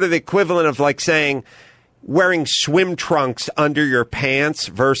guess it's sort of the equivalent of like saying wearing swim trunks under your pants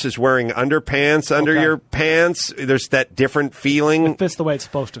versus wearing underpants under your pants. There's that different feeling. It fits the way it's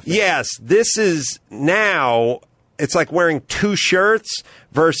supposed to fit. Yes, this is now it's like wearing two shirts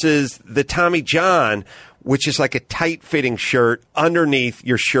versus the Tommy John, which is like a tight-fitting shirt underneath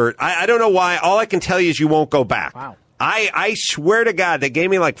your shirt. I don't know why. All I can tell you is you won't go back. Wow. I swear to God, they gave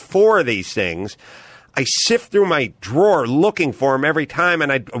me like 4 of these things. I sift through my drawer looking for them every time,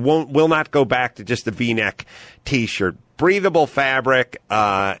 and I will not go back to just the V-neck T-shirt. Breathable fabric.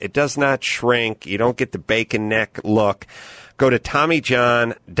 It does not shrink. You don't get the bacon neck look. Go to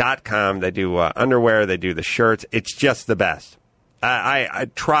TommyJohn.com. They do underwear. They do the shirts. It's just the best. I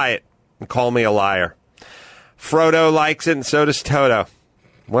try it and call me a liar. Frodo likes it, and so does Toto.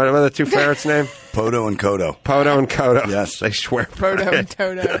 What are the two ferrets' name? Poto and Kodo. Poto and Kodo. Yes. They swear. Poto and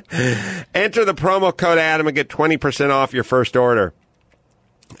Toto. Enter the promo code Adam and get 20% off your first order.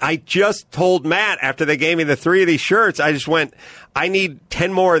 I just told Matt after they gave me the 3 of these shirts, I just went, I need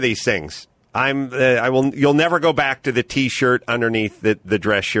 10 more of these things. You'll never go back to the T-shirt underneath the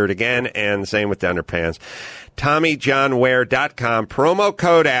dress shirt again, and same with the underpants. TommyJohnWear.com, promo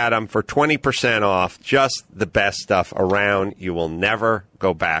code Adam for 20% off. Just the best stuff around. You will never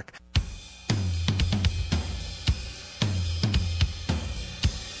go back.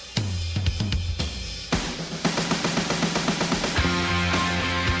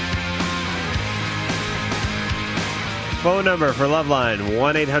 Phone number for Loveline,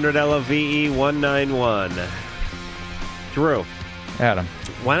 1-800-LOVE-191. Drew. Adam.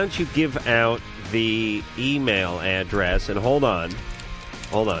 Why don't you give out the email address, and hold on.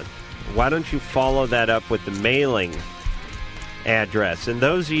 Why don't you follow that up with the mailing address? And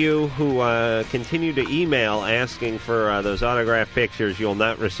those of you who continue to email asking for those autographed pictures, you'll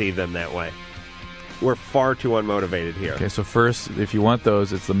not receive them that way. We're far too unmotivated here. Okay, so first, if you want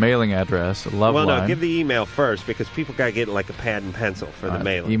those, it's the mailing address, Loveline. Well, no, give the email first, because people got to get like a pad and pencil for the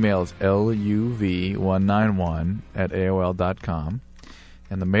mailing. Email is luv191@aol.com.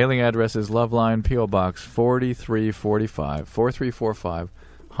 And the mailing address is Loveline, P.O. Box 4345,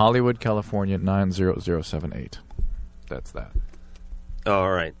 Hollywood, California, 90078. That's that. Oh,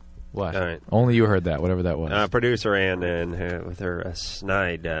 all right. What? All right. Only you heard that, whatever that was. Producer Ann, and with her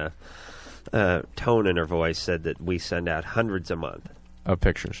snide tone in her voice, said that we send out hundreds a month. Of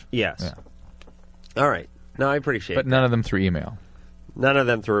pictures. Yes. Yeah. All right. No, I appreciate it. But none of them through email. None of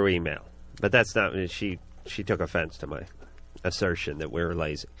them through email. But that's not... She took offense to my assertion that we were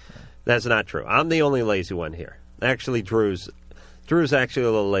lazy. That's not true. I'm the only lazy one here. Actually, Drew's actually a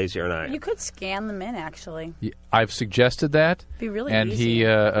little lazier than I am. You could scan them in, actually. I've suggested that. Be really and easy. he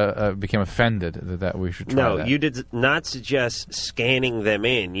became offended that we should try that. No, you did not suggest scanning them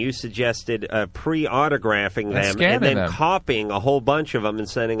in. You suggested pre-autographing them and then copying a whole bunch of them and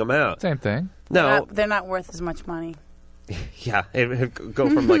sending them out. Same thing. No. They're not worth as much money. Yeah, it would go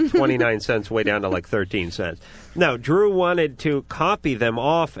from like 29 cents way down to like 13 cents. No, Drew wanted to copy them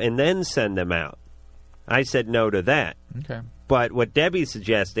off and then send them out. I said no to that. Okay. But what Debbie's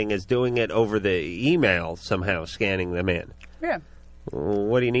suggesting is doing it over the email somehow, scanning them in. Yeah.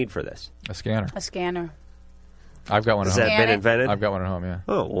 What do you need for this? A scanner. A scanner. I've got one at home. Has that been invented? I've got one at home, yeah.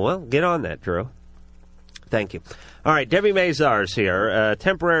 Oh, well, get on that, Drew. Thank you. All right, Debi Mazar's here.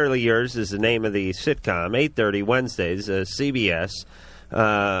 Temporarily Yours is the name of the sitcom, 8:30 Wednesdays, CBS.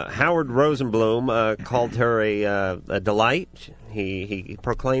 Howard Rosenblum called her a delight. He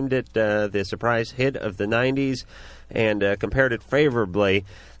proclaimed it the surprise hit of the 90s and compared it favorably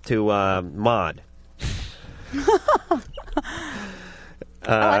to Maude.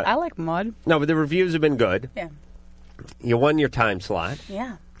 I like Maude. No, but the reviews have been good. Yeah. You won your time slot.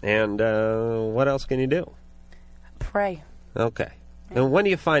 Yeah. And what else can you do? Pray. Okay. Yeah. And when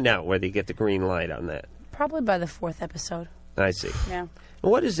do you find out whether you get the green light on that? Probably by the 4th episode. I see. Yeah.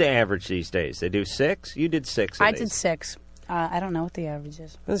 What is the average these days? They do 6? You did 6 of I these. did 6. I don't know what the average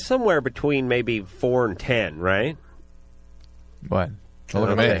is. It's somewhere between maybe 4 and 10, right? What? Look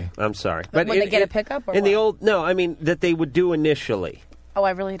at me. I'm sorry. But when they get a pickup or in what? the old... No, I mean that they would do initially. Oh,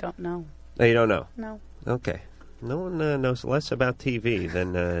 I really don't know. Oh, you don't know? No. Okay. No one knows less about TV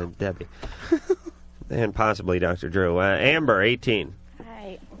than Debbie. And possibly Dr. Drew. Amber, 18.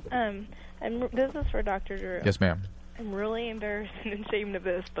 Hi. This is for Dr. Drew. Yes, ma'am. I'm really embarrassed and ashamed of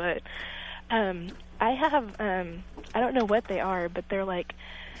this, but I have, I don't know what they are, but they're like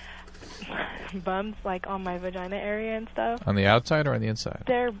bumps like on my vagina area and stuff. On the outside or on the inside?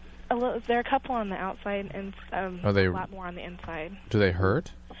 They're a couple on the outside and Are they, a lot more on the inside. Do they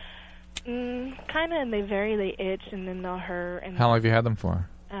hurt? Kind of, and they vary. They itch, and then they'll hurt. And how long have you had them for?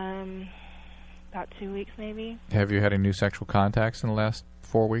 About 2 weeks, maybe. Have you had any new sexual contacts in the last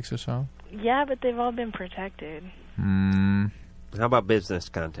 4 weeks or so? Yeah, but they've all been protected. How about business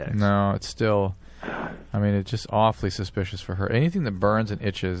contacts? No, it's still... I mean, it's just awfully suspicious for her. Anything that burns and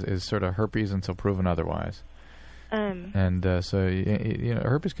itches is sort of herpes until proven otherwise. And so, you know,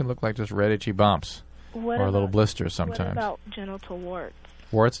 herpes can look like just red itchy bumps or little blisters sometimes. What about genital warts?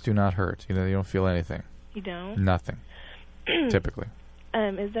 Warts do not hurt. You know, you don't feel anything. You don't? Nothing, typically.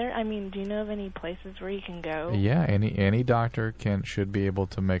 Is there? I mean, do you know of any places where you can go? Yeah, any doctor should be able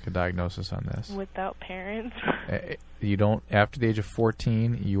to make a diagnosis on this. Without parents? You don't. After the age of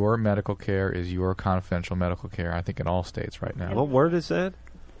 14, your medical care is your confidential medical care. I think in all states right now. What word is that?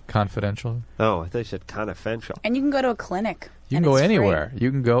 Confidential. Oh, I thought you said confidential. And you can go to a clinic. You can go anywhere. Free.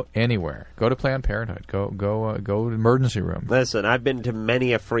 You can go anywhere. Go to Planned Parenthood. Go to emergency room. Listen, I've been to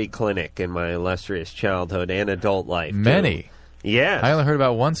many a free clinic in my illustrious childhood and adult life. Many. Too. Yes. I only heard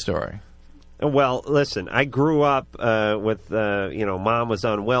about one story. Well, listen, I grew up with, Mom was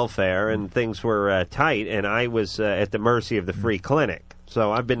on welfare and things were tight, and I was at the mercy of the free clinic.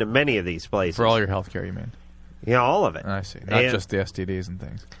 So I've been to many of these places. For all your health care, you mean? Yeah, all of it. I see. Not just the STDs and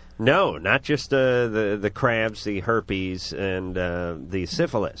things. No, not just the crabs, the herpes, and the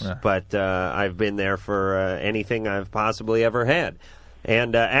syphilis. Yeah. But I've been there for anything I've possibly ever had.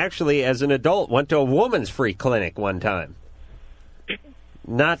 And actually, as an adult, went to a woman's free clinic one time.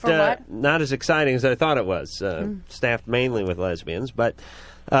 Not as exciting as I thought it was. Staffed mainly with lesbians, but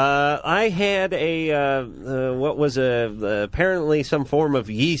I had apparently some form of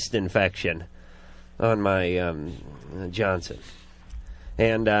yeast infection on my Johnson.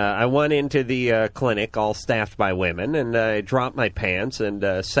 And I went into the clinic, all staffed by women, and I dropped my pants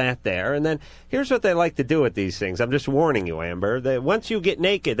and sat there. And then here's what they like to do with these things. I'm just warning you, Amber. That once you get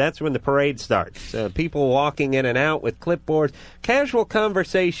naked, that's when the parade starts. People walking in and out with clipboards, casual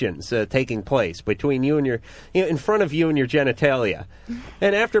conversations taking place between you and in front of you and your genitalia.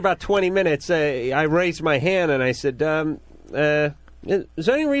 And after about 20 minutes, I raised my hand and I said, is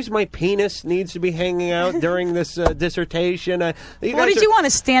there any reason my penis needs to be hanging out during this dissertation? What did you want,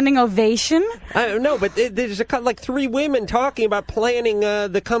 a standing ovation? No, but there's like 3 women talking about planning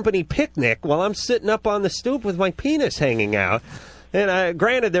the company picnic while I'm sitting up on the stoop with my penis hanging out. And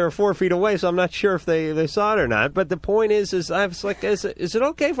granted, they were 4 feet away, so I'm not sure if they saw it or not. But the point is I was like, is it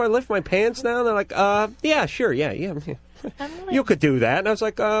okay if I lift my pants now? And they're like, yeah, sure, yeah. You could do that. And I was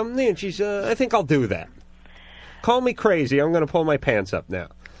like, I think I'll do that. Call me crazy. I'm going to pull my pants up now.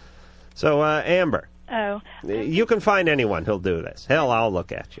 So, Amber. Oh. You can find anyone who'll do this. Hell, I'll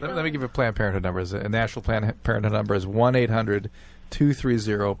look at you. Let me give you a Planned Parenthood number. The national Planned Parenthood number is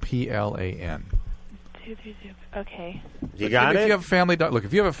 1-800-230-PLAN. 230. Okay. You got it? If you have a family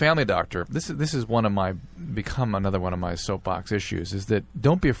if you have a family doctor, this is become another one of my soapbox issues, is that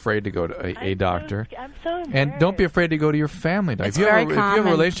don't be afraid to go to a doctor. I'm so embarrassed. And don't be afraid to go to your family doctor. It's very common. If you have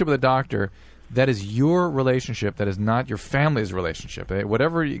a relationship with a doctor, that is your relationship. That is not your family's relationship.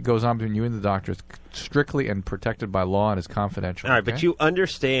 Whatever goes on between you and the doctor is strictly and protected by law and is confidential. All right, but you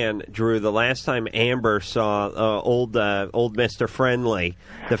understand, Drew, the last time Amber saw old Mr. Friendly,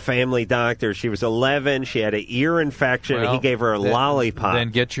 the family doctor, she was 11, she had an ear infection, and he gave her a lollipop. Then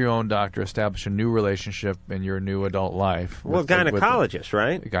get your own doctor, establish a new relationship in your new adult life. Well, gynecologist,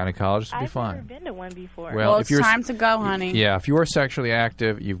 right? A gynecologist would be fine. I've never been to one before. Well, it's time to go, honey. Yeah, if you are sexually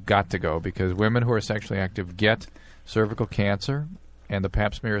active, you've got to go, because women who are sexually active get cervical cancer, and the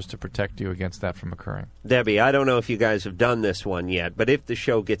pap smear is to protect you against that from occurring. Debbie, I don't know if you guys have done this one yet, but if the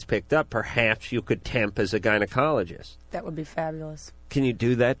show gets picked up, perhaps you could temp as a gynecologist. That would be fabulous. Can you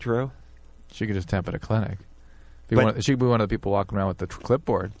do that, Drew? She could just temp at a clinic. She could be one of the people walking around with the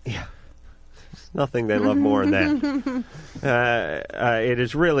clipboard. Yeah. Nothing they love more than that. It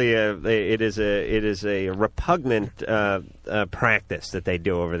is really it is a repugnant practice that they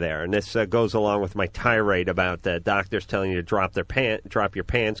do over there, and this goes along with my tirade about doctors telling you to drop your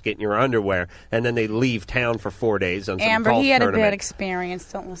pants, get in your underwear, and then they leave town for 4 days on some Amber, golf he had tournament. A bad experience.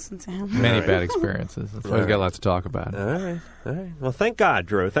 Don't listen to him. Many bad experiences. That's why we've got lots to talk about. All right. Well, thank God,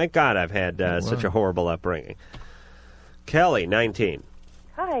 Drew. Thank God I've had such a horrible upbringing. Kelly, 19.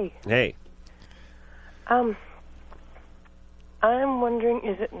 Hi. Hey. I'm wondering,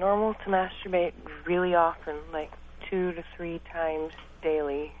 is it normal to masturbate really often, like 2 to 3 times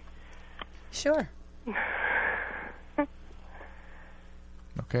daily? Sure.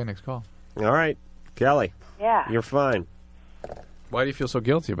 Okay, next call. All right. Kelly. Yeah. You're fine. Why do you feel so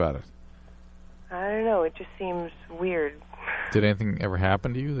guilty about it? I don't know. It just seems weird. Did anything ever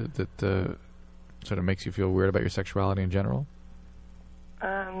happen to you that sort of makes you feel weird about your sexuality in general?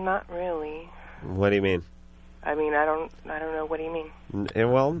 Not really. What do you mean? I mean, I don't know. What do you mean?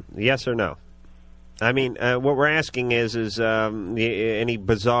 Well, yes or no? I mean, what we're asking is any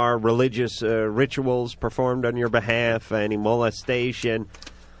bizarre religious rituals performed on your behalf? Any molestation?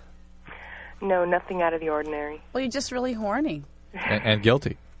 No, nothing out of the ordinary. Well, you're just really horny. And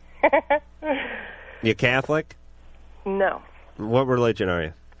guilty. You Catholic? No. What religion are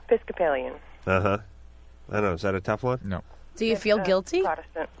you? Episcopalian. Uh-huh. I don't know. Is that a tough one? No. Do you feel guilty?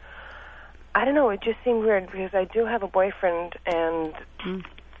 Protestant. I don't know. It just seemed weird because I do have a boyfriend, and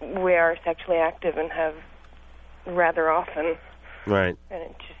we are sexually active and have rather often. Right. And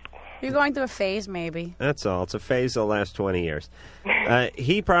it just. You're going through a phase, maybe. That's all. It's a phase that'll last 20 years.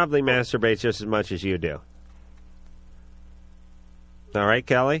 He probably masturbates just as much as you do. All right,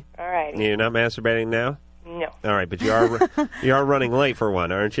 Kelly? All right. You're not masturbating now? No. All right, but you are running late for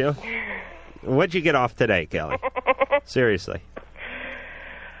one, aren't you? What'd you get off today, Kelly? Seriously.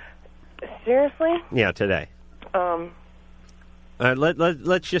 Seriously? Yeah, today.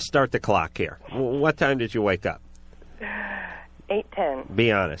 Let's just start the clock here. What time did you wake up? 8:10.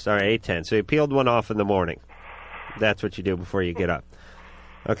 Be honest. All right, 8:10. So you peeled one off in the morning. That's what you do before you get up.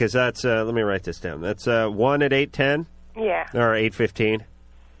 Okay, so that's, let me write this down. That's 1 at 8:10? Yeah. Or 8:15?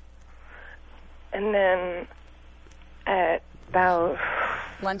 And then at about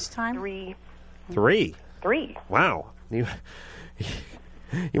lunchtime? 3. 3? 3. Wow. You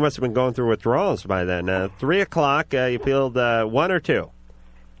must have been going through withdrawals by then. 3 o'clock, you peeled 1 or 2?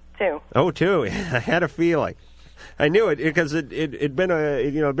 2. Oh, 2. I had a feeling. I knew it because it'd been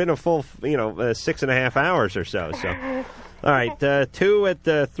a full 6.5 hours or so. So, all right, 2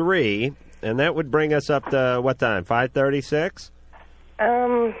 at 3, and that would bring us up to what time? 5:36.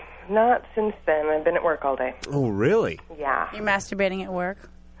 Not since then. I've been at work all day. Oh, really? Yeah. You're masturbating at work?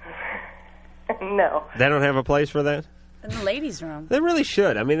 No. They don't have a place for that? In the ladies' room. They really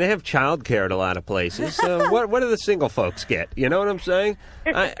should. I mean, they have childcare at a lot of places. What do the single folks get? You know what I'm saying?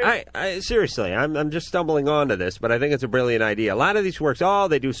 I seriously, I'm just stumbling onto this, but I think it's a brilliant idea. A lot of these works,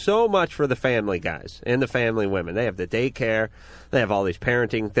 they do so much for the family guys and the family women. They have the daycare, they have all these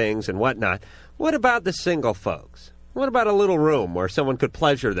parenting things and whatnot. What about the single folks? What about a little room where someone could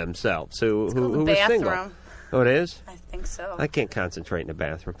pleasure themselves who is single? Bathroom. Oh, it is? I think so. I can't concentrate in the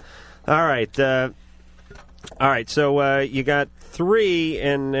bathroom. All right. So you got 3,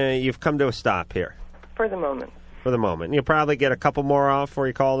 and you've come to a stop here. For the moment. For the moment. You'll probably get a couple more off before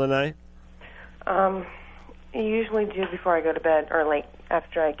you call tonight? I usually do before I go to bed, or like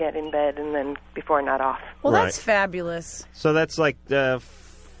after I get in bed, and then before I'm not off. Well, that's fabulous. So that's like 4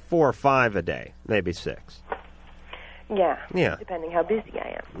 or 5 a day, maybe 6. Yeah. Yeah. Depending how busy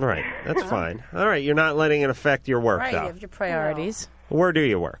I am. Right. That's fine. All right. You're not letting it affect your work, Right, though. you have your priorities. Where do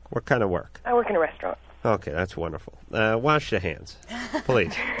you work? What kind of work? I work in a restaurant. Okay, that's wonderful. Wash your hands,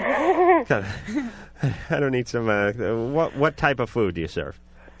 please. I don't need some. What type of food do you serve?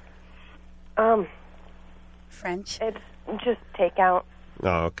 French. It's just takeout.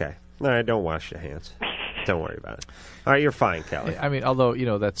 Oh, okay. All right, don't wash your hands. Don't worry about it. All right, you're fine, Kelly. I mean, although,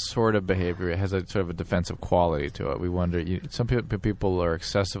 that sort of behavior has a sort of a defensive quality to it. We wonder, some people are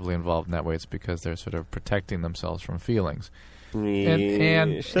excessively involved in that way. It's because they're sort of protecting themselves from feelings.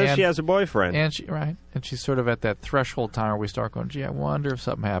 And she has a boyfriend. And she's sort of at that threshold time where we start going, gee, I wonder if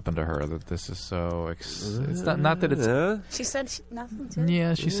something happened to her, that this is so... it's not that it's... She said nothing to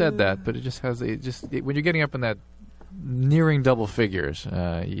Yeah, she said that, but it just has... when you're getting up in that nearing double figures,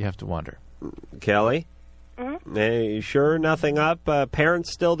 you have to wonder. Kelly? Mm-hmm. You sure nothing up? Parents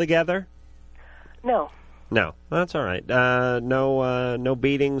still together? No. No, that's all right. No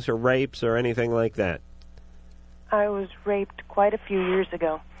beatings or rapes or anything like that? I was raped quite a few years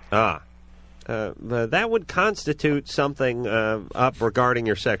ago. That would constitute something up regarding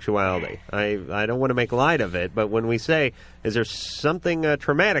your sexuality. I don't want to make light of it, but when we say, is there something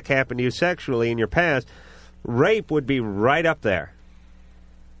traumatic happened to you sexually in your past, rape would be right up there.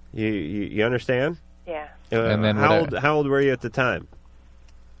 You understand? Yeah. And then how old were you at the time?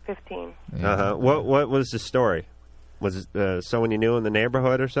 15. Yeah. What was the story? Was it someone you knew in the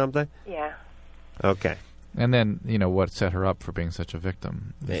neighborhood or something? Yeah. Okay. And then, what set her up for being such a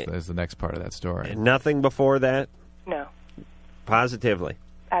victim is the next part of that story. Nothing before that? No. Positively?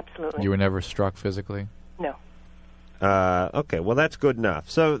 Absolutely. You were never struck physically? No. Okay, well, that's good enough.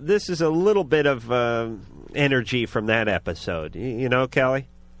 So this is a little bit of energy from that episode. You know, Kelly?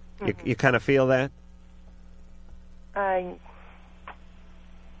 Mm-hmm. You kind of feel that? I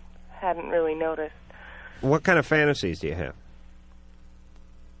hadn't really noticed. What kind of fantasies do you have?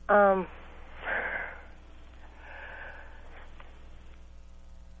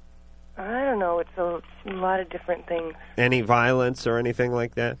 I don't know. It's a lot of different things. Any violence or anything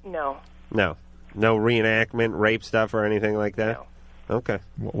like that? No. No. No reenactment, rape stuff or anything like that? No. Okay.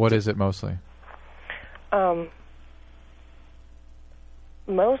 What is it mostly?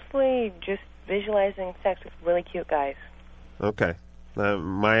 Mostly just visualizing sex with really cute guys. Okay.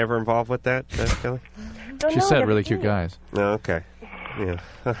 Am I ever involved with that, Kelly? She said really cute guys. Oh, okay. Yeah.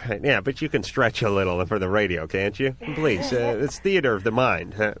 All right. Yeah, but you can stretch a little for the radio, can't you? Please. It's theater of the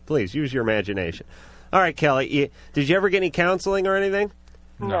mind. Please, use your imagination. All right, Kelly. Did you ever get any counseling or anything?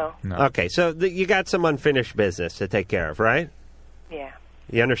 No. Okay, so you got some unfinished business to take care of, right? Yeah.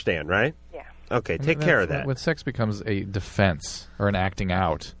 You understand, right? Yeah. Okay, take care of that. When sex becomes a defense or an acting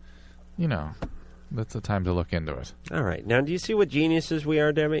out, that's the time to look into it. All right. Now, do you see what geniuses we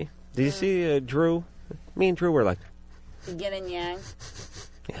are, Debbie? Do you see Drew? Me and Drew were like... Yin and yang.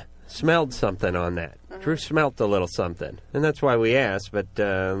 Yeah. Smelled something on that. Drew smelt a little something. And that's why we asked, but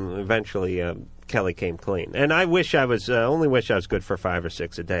eventually Kelly came clean. And I wish I was, only wish I was good for 5 or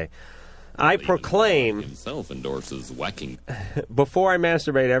 6 a day. I proclaim... Himself endorses whacking. Before I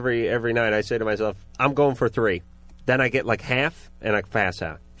masturbate every night, I say to myself, I'm going for 3. Then I get like half, and I pass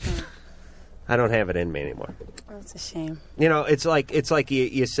out. I don't have it in me anymore. That's a shame. It's like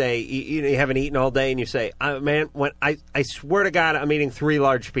you say you haven't eaten all day, and you say, "Man, when I swear to God, I'm eating 3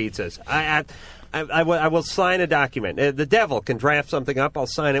 large pizzas. I will sign a document. The devil can draft something up. I'll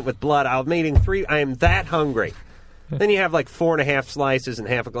sign it with blood. I'm eating 3. I am that hungry." Then you have like 4.5 slices and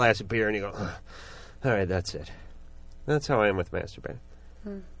half a glass of beer, and you go, "All right, that's it." That's how I am with masturbating.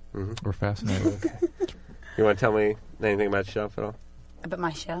 Mm-hmm. We're fascinated. Okay. You want to tell me anything about yourself at all? About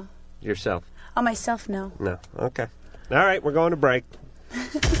my show? Yourself? Oh, myself, no. No. Okay. All right, we're going to break.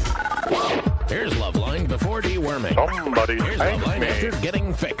 Here's Loveline before deworming. Here's Loveline after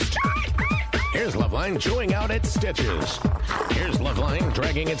getting fixed. Here's Loveline chewing out its stitches. Here's Loveline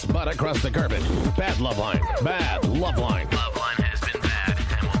dragging its butt across the carpet. Bad Loveline. Bad Loveline. Loveline has been bad,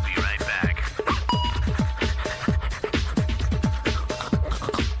 and we'll be right back.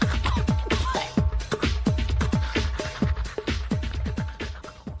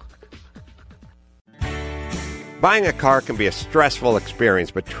 Buying a car can be a stressful experience,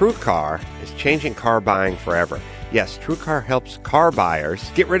 but TrueCar is changing car buying forever. Yes, TrueCar helps car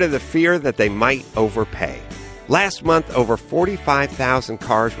buyers get rid of the fear that they might overpay. Last month, over 45,000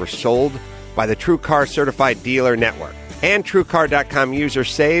 cars were sold by the TrueCar Certified Dealer Network. And TrueCar.com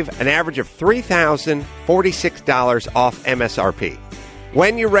users save an average of $3,046 off MSRP.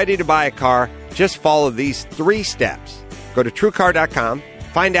 When you're ready to buy a car, just follow these 3 steps. Go to TrueCar.com.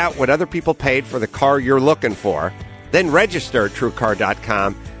 Find out what other people paid for the car you're looking for. Then register at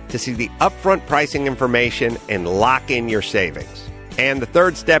TrueCar.com to see the upfront pricing information and lock in your savings. And the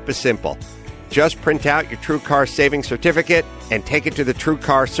 3rd step is simple. Just print out your TrueCar savings certificate and take it to the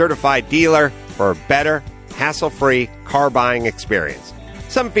TrueCar certified dealer for a better, hassle-free car buying experience.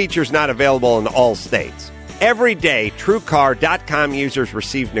 Some features not available in all states. Every day, TrueCar.com users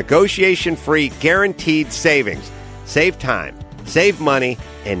receive negotiation-free guaranteed savings. Save time. Save money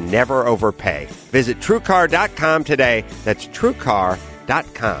and never overpay. Visit TrueCar.com today. That's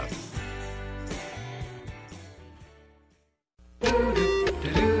TrueCar.com.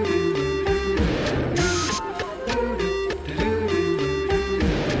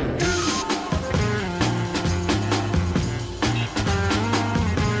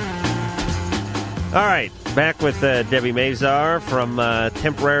 All right, back with Debi Mazar from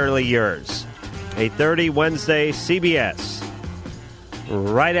Temporarily Yours. 8:30 Wednesday, CBS.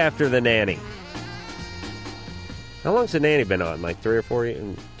 Right after The Nanny. How long's The Nanny been on? Like 3 or 4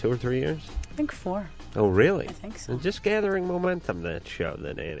 years? 2 or 3 years? I think 4. Oh, really? I think so. And just gathering momentum, that show,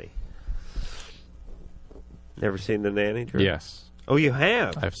 The Nanny. Never seen The Nanny, Drew? Yes. Oh, you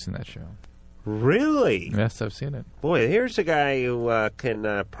have? I've seen that show. Really? Yes, I've seen it. Boy, here's a guy who can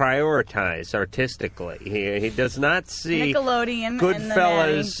prioritize artistically. He does not see Nickelodeon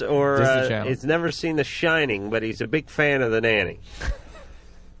Goodfellas or Disney Channel. He's never seen The Shining, but he's a big fan of The Nanny.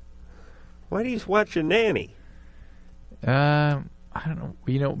 Why do you watch The Nanny? I don't know.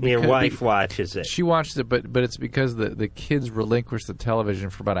 Your wife watches it. She watches it, but it's because the kids relinquish the television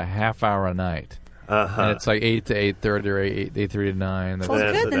for about a half hour a night. Uh-huh. And it's like 8 to 8:30 or 8:30 to 9.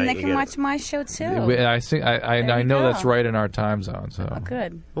 Well, good. Then they can watch my show too. I know that's right in our time zone. So. Oh,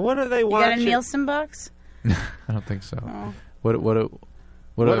 good. What are they you watching? got a Nielsen box? I don't think so. Oh. What do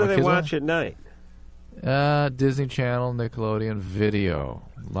they watch at night? Disney Channel, Nickelodeon, video.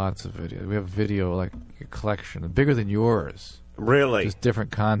 Lots of video. We have video, like a collection, bigger than yours. Really? Just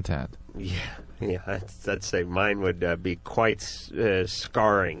different content. Yeah, I'd say mine would be quite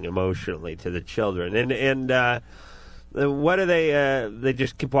scarring emotionally to the children. And what do they? They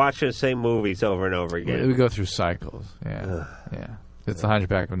just keep watching the same movies over and over again. We go through cycles. Yeah, yeah. It's The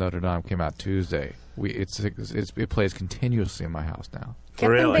Hunchback of Notre Dame came out Tuesday. It plays continuously in my house now.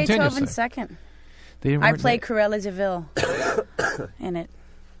 Captain Beethoven second. I play Cruella de Vil in it.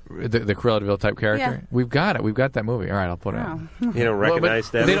 The Cruella de Vil type character? Yeah. We've got it. We've got that movie. All right, I'll put it on. You don't recognize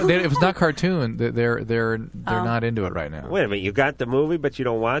that? If it's not cartoon, they're not into it right now. Wait a minute. You got the movie, but you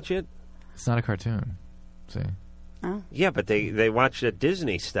don't watch it? It's not a cartoon. See? Oh. Yeah, but they watch the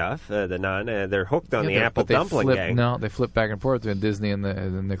Disney stuff. They're hooked on the Yeah, Apple but they Dumpling flip, Gang. No, they flip back and forth between Disney and the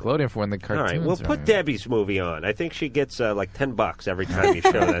Nickelodeon for when the All cartoons. right, we'll are put on. Debbie's movie on. I think she gets like $10 every time you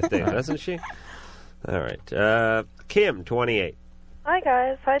show that thing, doesn't she? All right. Kim, 28. Hi,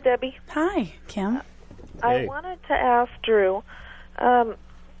 guys. Hi, Debbie. Hi, Kim. I wanted to ask Drew,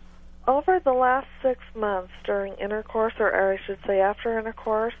 over the last 6 months during intercourse, or I should say after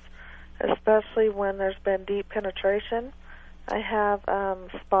intercourse, especially when there's been deep penetration, I have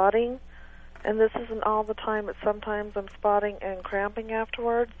spotting, and this isn't all the time, but sometimes I'm spotting and cramping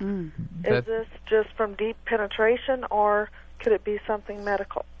afterwards. Is this just from deep penetration, or could it be something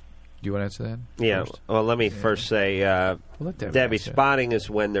medical? Do you want to answer that? Yeah. First? Well, let me first say, Debbie, answer. spotting is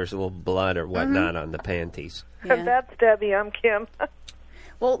when there's a little blood or whatnot on the panties. That's Debbie. I'm Kim.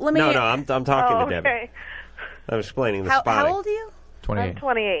 Well, let me. No, I'm talking to Debbie. Okay. I'm explaining the How spotting. old are you? 28. I'm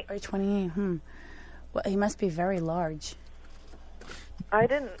 28. Or 28. Well, he must be very large. I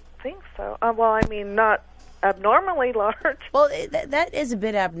didn't think so. Well, I mean, not abnormally large. Well, that is a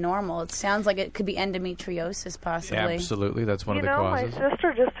bit abnormal. It sounds like it could be endometriosis, possibly. Absolutely, that's one of the You know, causes. my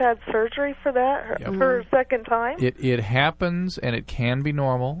sister just had surgery for that, her second time. It happens, and it can be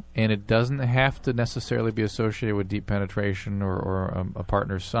normal, and it doesn't have to necessarily be associated with deep penetration or a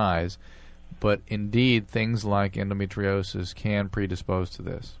partner's size. But indeed, things like endometriosis can predispose to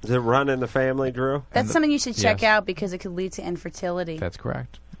this. Does it run in the family, Drew? That's something you should check yes. out because it could lead to infertility. That's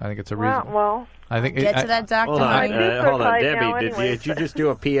correct. I think it's a reason. Well, I think get to that doctor. Hold on, hold on, tied now Debbie. anyway, Did you just do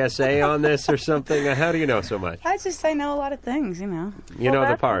a PSA on this or something? How do you know so much? I know a lot of things, you know. You know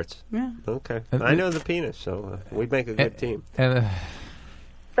the parts. Yeah. Okay. I know the penis, so we'd make a good team. And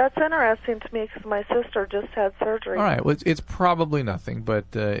that's interesting to me because my sister just had surgery. all right, well, it's probably nothing, but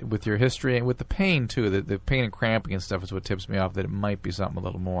with your history and with the pain, too, the pain and cramping and stuff is what tips me off that it might be something a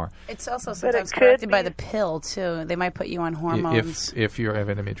little more. It's also But sometimes it could corrected by be- the pill, too. They might put you on hormones. If you have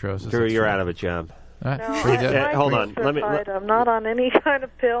endometriosis. Drew, that's you're fine. out of a job. All right. No, Pretty good. my Hold on. sister's Let me. tied. I'm not on any kind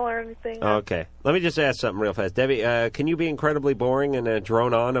of pill or anything. Okay. Let me just ask something real fast. Debbie, can you be incredibly boring and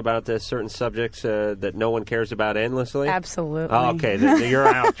drone on about certain subjects that no one cares about endlessly? Absolutely. Oh, okay. Then you're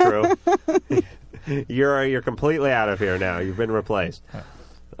out, Drew. You're completely out of here now. You've been replaced.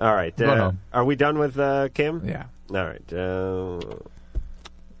 All right. Go home. Are we done with Kim? Yeah. All right.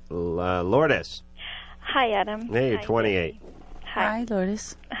 Lourdes. Hi, Adam. Hey, Hi, 28. Hi,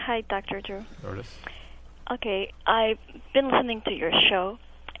 Lourdes. Hi, Dr. Drew. Lourdes. Okay, I've been listening to your show,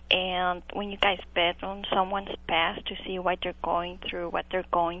 and when you guys bet on someone's past to see what they're going through,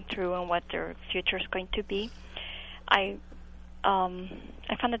 and what their future is going to be, I found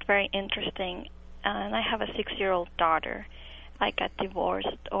it very interesting. And I have a 6-year-old daughter. I got divorced,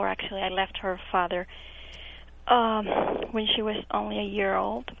 or actually I left her father when she was only a year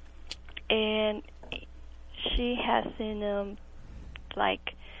old, and she has seen him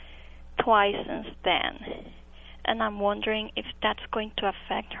like twice since then, and I'm wondering if that's going to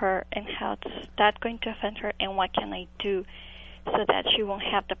affect her, and how that's going to affect her, and what can I do so that she won't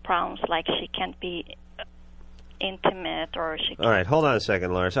have the problems, like she can't be intimate, or she can't. All right, hold on a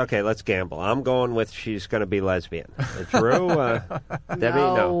second, Lourdes. Okay, let's gamble. I'm going with she's going to be lesbian. Drew? Debbie?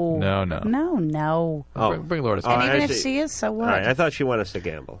 No. No. Oh. Bring Lourdes. And even if she is, so what? All right, I thought she wanted us to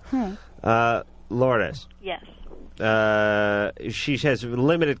gamble. Lourdes. Yes. She has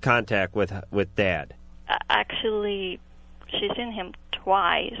limited contact with Dad. Actually, she's seen him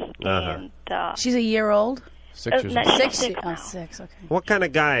twice, and she's a year old. 6 years no, old. she's 6. now. Oh, 6. Okay. What kind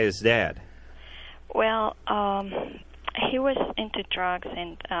of guy is Dad? Well, he was into drugs,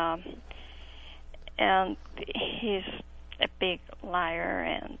 and he's a big liar,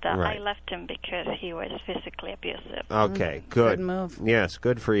 and Right. I left him because he was physically abusive. Okay, good. Good move. Yes,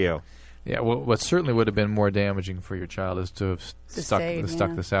 good for you. Yeah, well, what certainly would have been more damaging for your child is to have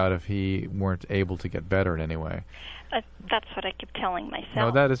stuck this out if he weren't able to get better in any way. That's what I keep telling myself.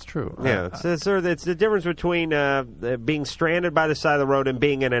 No, that is true. Yeah, it's the difference between being stranded by the side of the road and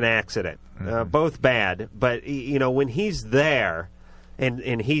being in an accident. Both bad, but when he's there, and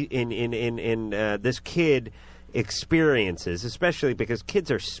this kid experiences, especially because kids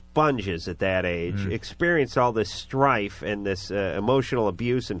are sponges at that age, experience all this strife and this emotional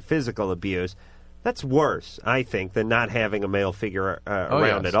abuse and physical abuse. That's worse, I think, than not having a male figure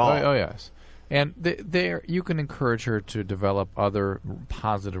around at all. Oh, yes. And there, you can encourage her to develop other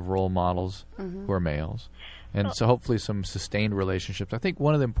positive role models who are males, and so hopefully some sustained relationships. I think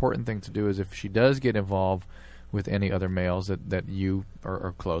one of the important things to do is if she does get involved with any other males that you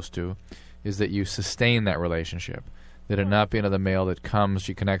are close to, is that you sustain that relationship. That it not be another male that comes,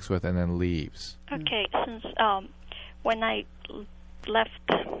 she connects with, and then leaves. Okay, since when I left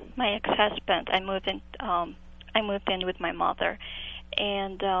my ex-husband, I moved in with my mother,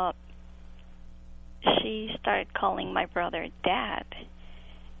 and she started calling my brother Dad.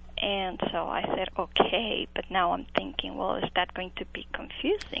 And so I said, okay, but now I'm thinking, well, is that going to be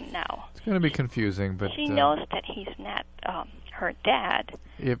confusing now? It's going to be confusing, but... She knows that he's not her dad.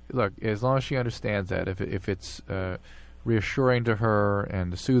 Look, as long as she understands that, if it's reassuring to her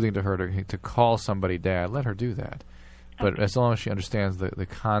and soothing to her to call somebody Dad, let her do that. But as long as she understands the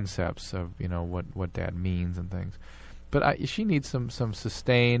concepts of, what Dad means and things. But she needs some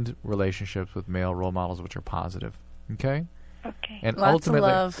sustained relationships with male role models which are positive, okay? Okay. And lots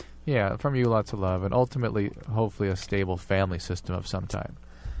ultimately, of love. Yeah, from you, lots of love, and ultimately, hopefully, a stable family system of some type.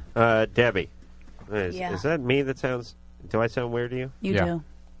 Debbie, Yeah. is that me that sounds... Do I sound weird to you? You do.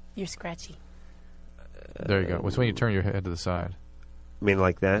 You're scratchy. There you go. It's when you turn your head to the side. I mean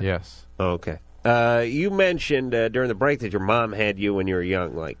like that? Yes. Oh, okay. You mentioned during the break that your mom had you when you were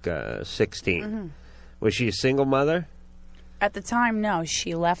young, like 16. Mm-hmm. Was she a single mother? At the time, no.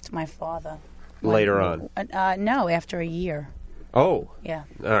 She left my father. Later on? No, after a year. Oh. Yeah.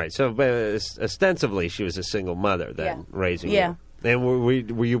 All right. So ostensibly, she was a single mother then, raising you. And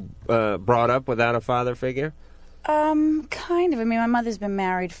were you brought up without a father figure? Kind of. I mean, my mother's been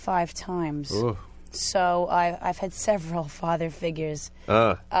married 5 times. Ooh. So I've had several father figures.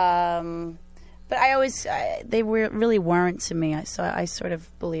 Ah. But I always, they really weren't to me. So I sort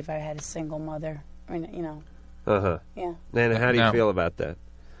of believe I had a single mother. I mean, Uh-huh. Yeah. And how do you feel about that?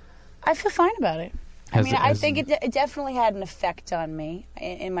 I feel fine about it. I think it definitely had an effect on me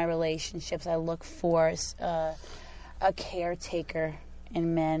in my relationships. I look for a caretaker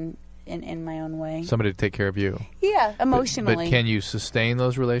in men in my own way. Somebody to take care of you. Yeah, emotionally. But can you sustain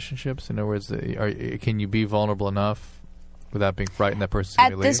those relationships? In other words, can you be vulnerable enough without being frightened that person's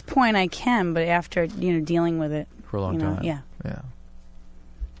going to leave? At this point, I can, but after dealing with it for a long time. Yeah. Yeah.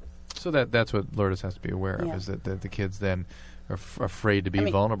 So that's what Lourdes has to be aware of, Yeah. is that the kids then are afraid to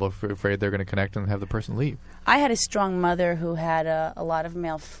be vulnerable, afraid they're going to connect and have the person leave. I had a strong mother who had a lot of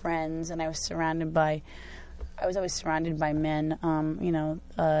male friends, and I was always surrounded by men.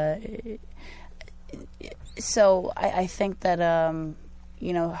 So I think that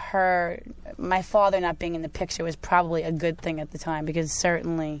my father not being in the picture was probably a good thing at the time, because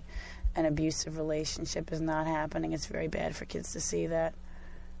certainly an abusive relationship is not happening. It's very bad for kids to see that.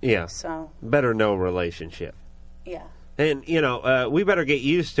 Yeah. So better no relationship. Yeah. And, we better get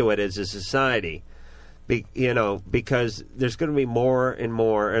used to it as a society, because there's going to be more and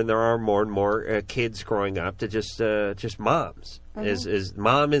more, and there are more and more kids growing up to just moms. Mm-hmm.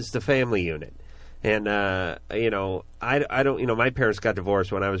 Mom is the family unit. And, I don't, my parents got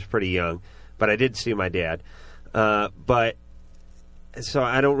divorced when I was pretty young, but I did see my dad. So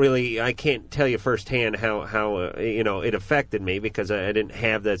I can't tell you firsthand how it affected me, because I didn't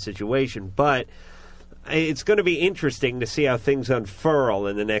have that situation. But it's going to be interesting to see how things unfurl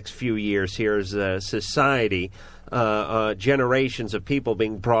in the next few years here as a society, generations of people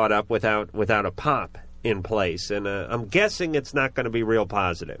being brought up without a pop in place. And I'm guessing it's not going to be real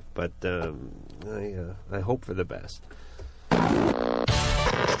positive, but I hope for the best.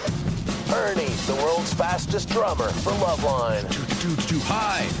 Ernie, the world's fastest drummer for Loveline. Too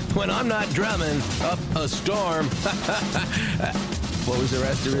high. When I'm not drumming, up a storm. What was the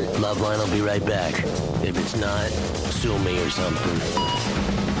rest of it? Loveline will be right back. If it's not, sue me or something.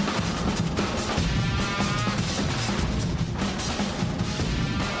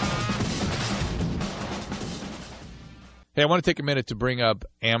 Hey, I want to take a minute to bring up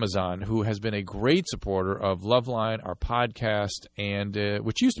Amazon, who has been a great supporter of Loveline, our podcast, and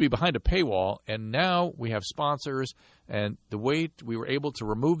which used to be behind a paywall, and now we have sponsors, and the way we were able to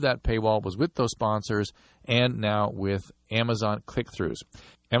remove that paywall was with those sponsors, and now with Amazon click-throughs.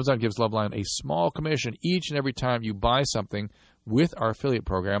 Amazon gives Loveline a small commission each and every time you buy something with our affiliate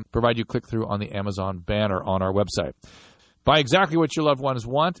program, provide you click-through on the Amazon banner on our website. Buy exactly what your loved ones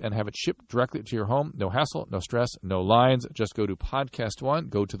want and have it shipped directly to your home. No hassle, no stress, no lines. Just go to Podcast One,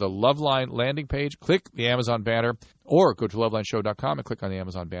 go to the Loveline landing page, click the Amazon banner, or go to lovelineshow.com and click on the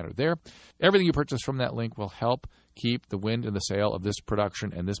Amazon banner there. Everything you purchase from that link will help keep the wind in the sail of this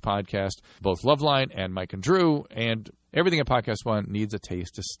production and this podcast. Both Loveline and Mike and Drew and everything at Podcast One needs a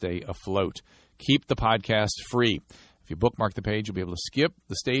taste to stay afloat. Keep the podcast free. If you bookmark the page, you'll be able to skip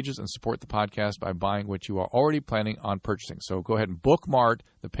the stages and support the podcast by buying what you are already planning on purchasing. So go ahead and bookmark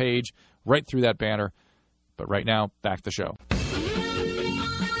the page right through that banner. But right now, back to the show.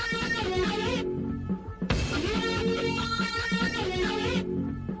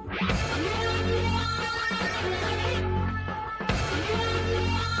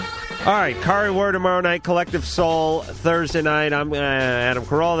 All right, Kari Word tomorrow night, Collective Soul Thursday night. I'm Adam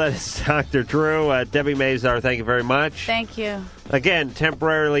Carolla. That is Dr. Drew. Debi Mazar, thank you very much. Thank you. Again,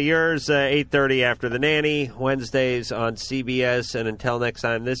 Temporarily Yours, 8:30 after The Nanny, Wednesdays on CBS. And until next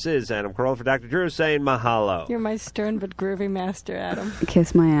time, this is Adam Carolla for Dr. Drew saying mahalo. You're my stern but groovy master, Adam.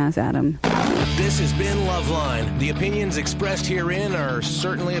 Kiss my ass, Adam. This has been Loveline. The opinions expressed herein are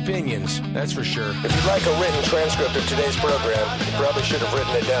certainly opinions, that's for sure. If you'd like a written transcript of today's program, you probably should have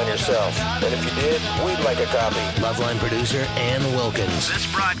written it down yourself. And if you did, we'd like a copy. Loveline producer Ann Wilkins. This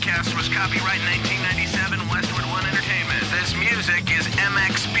broadcast was copyright 1997 Westwood One Entertainment. This music is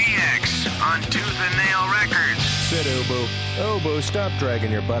MXPX on Tooth and Nail Records. Sit, Obo. Obo, stop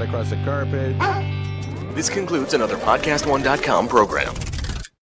dragging your butt across the carpet. This concludes another PodcastOne.com program.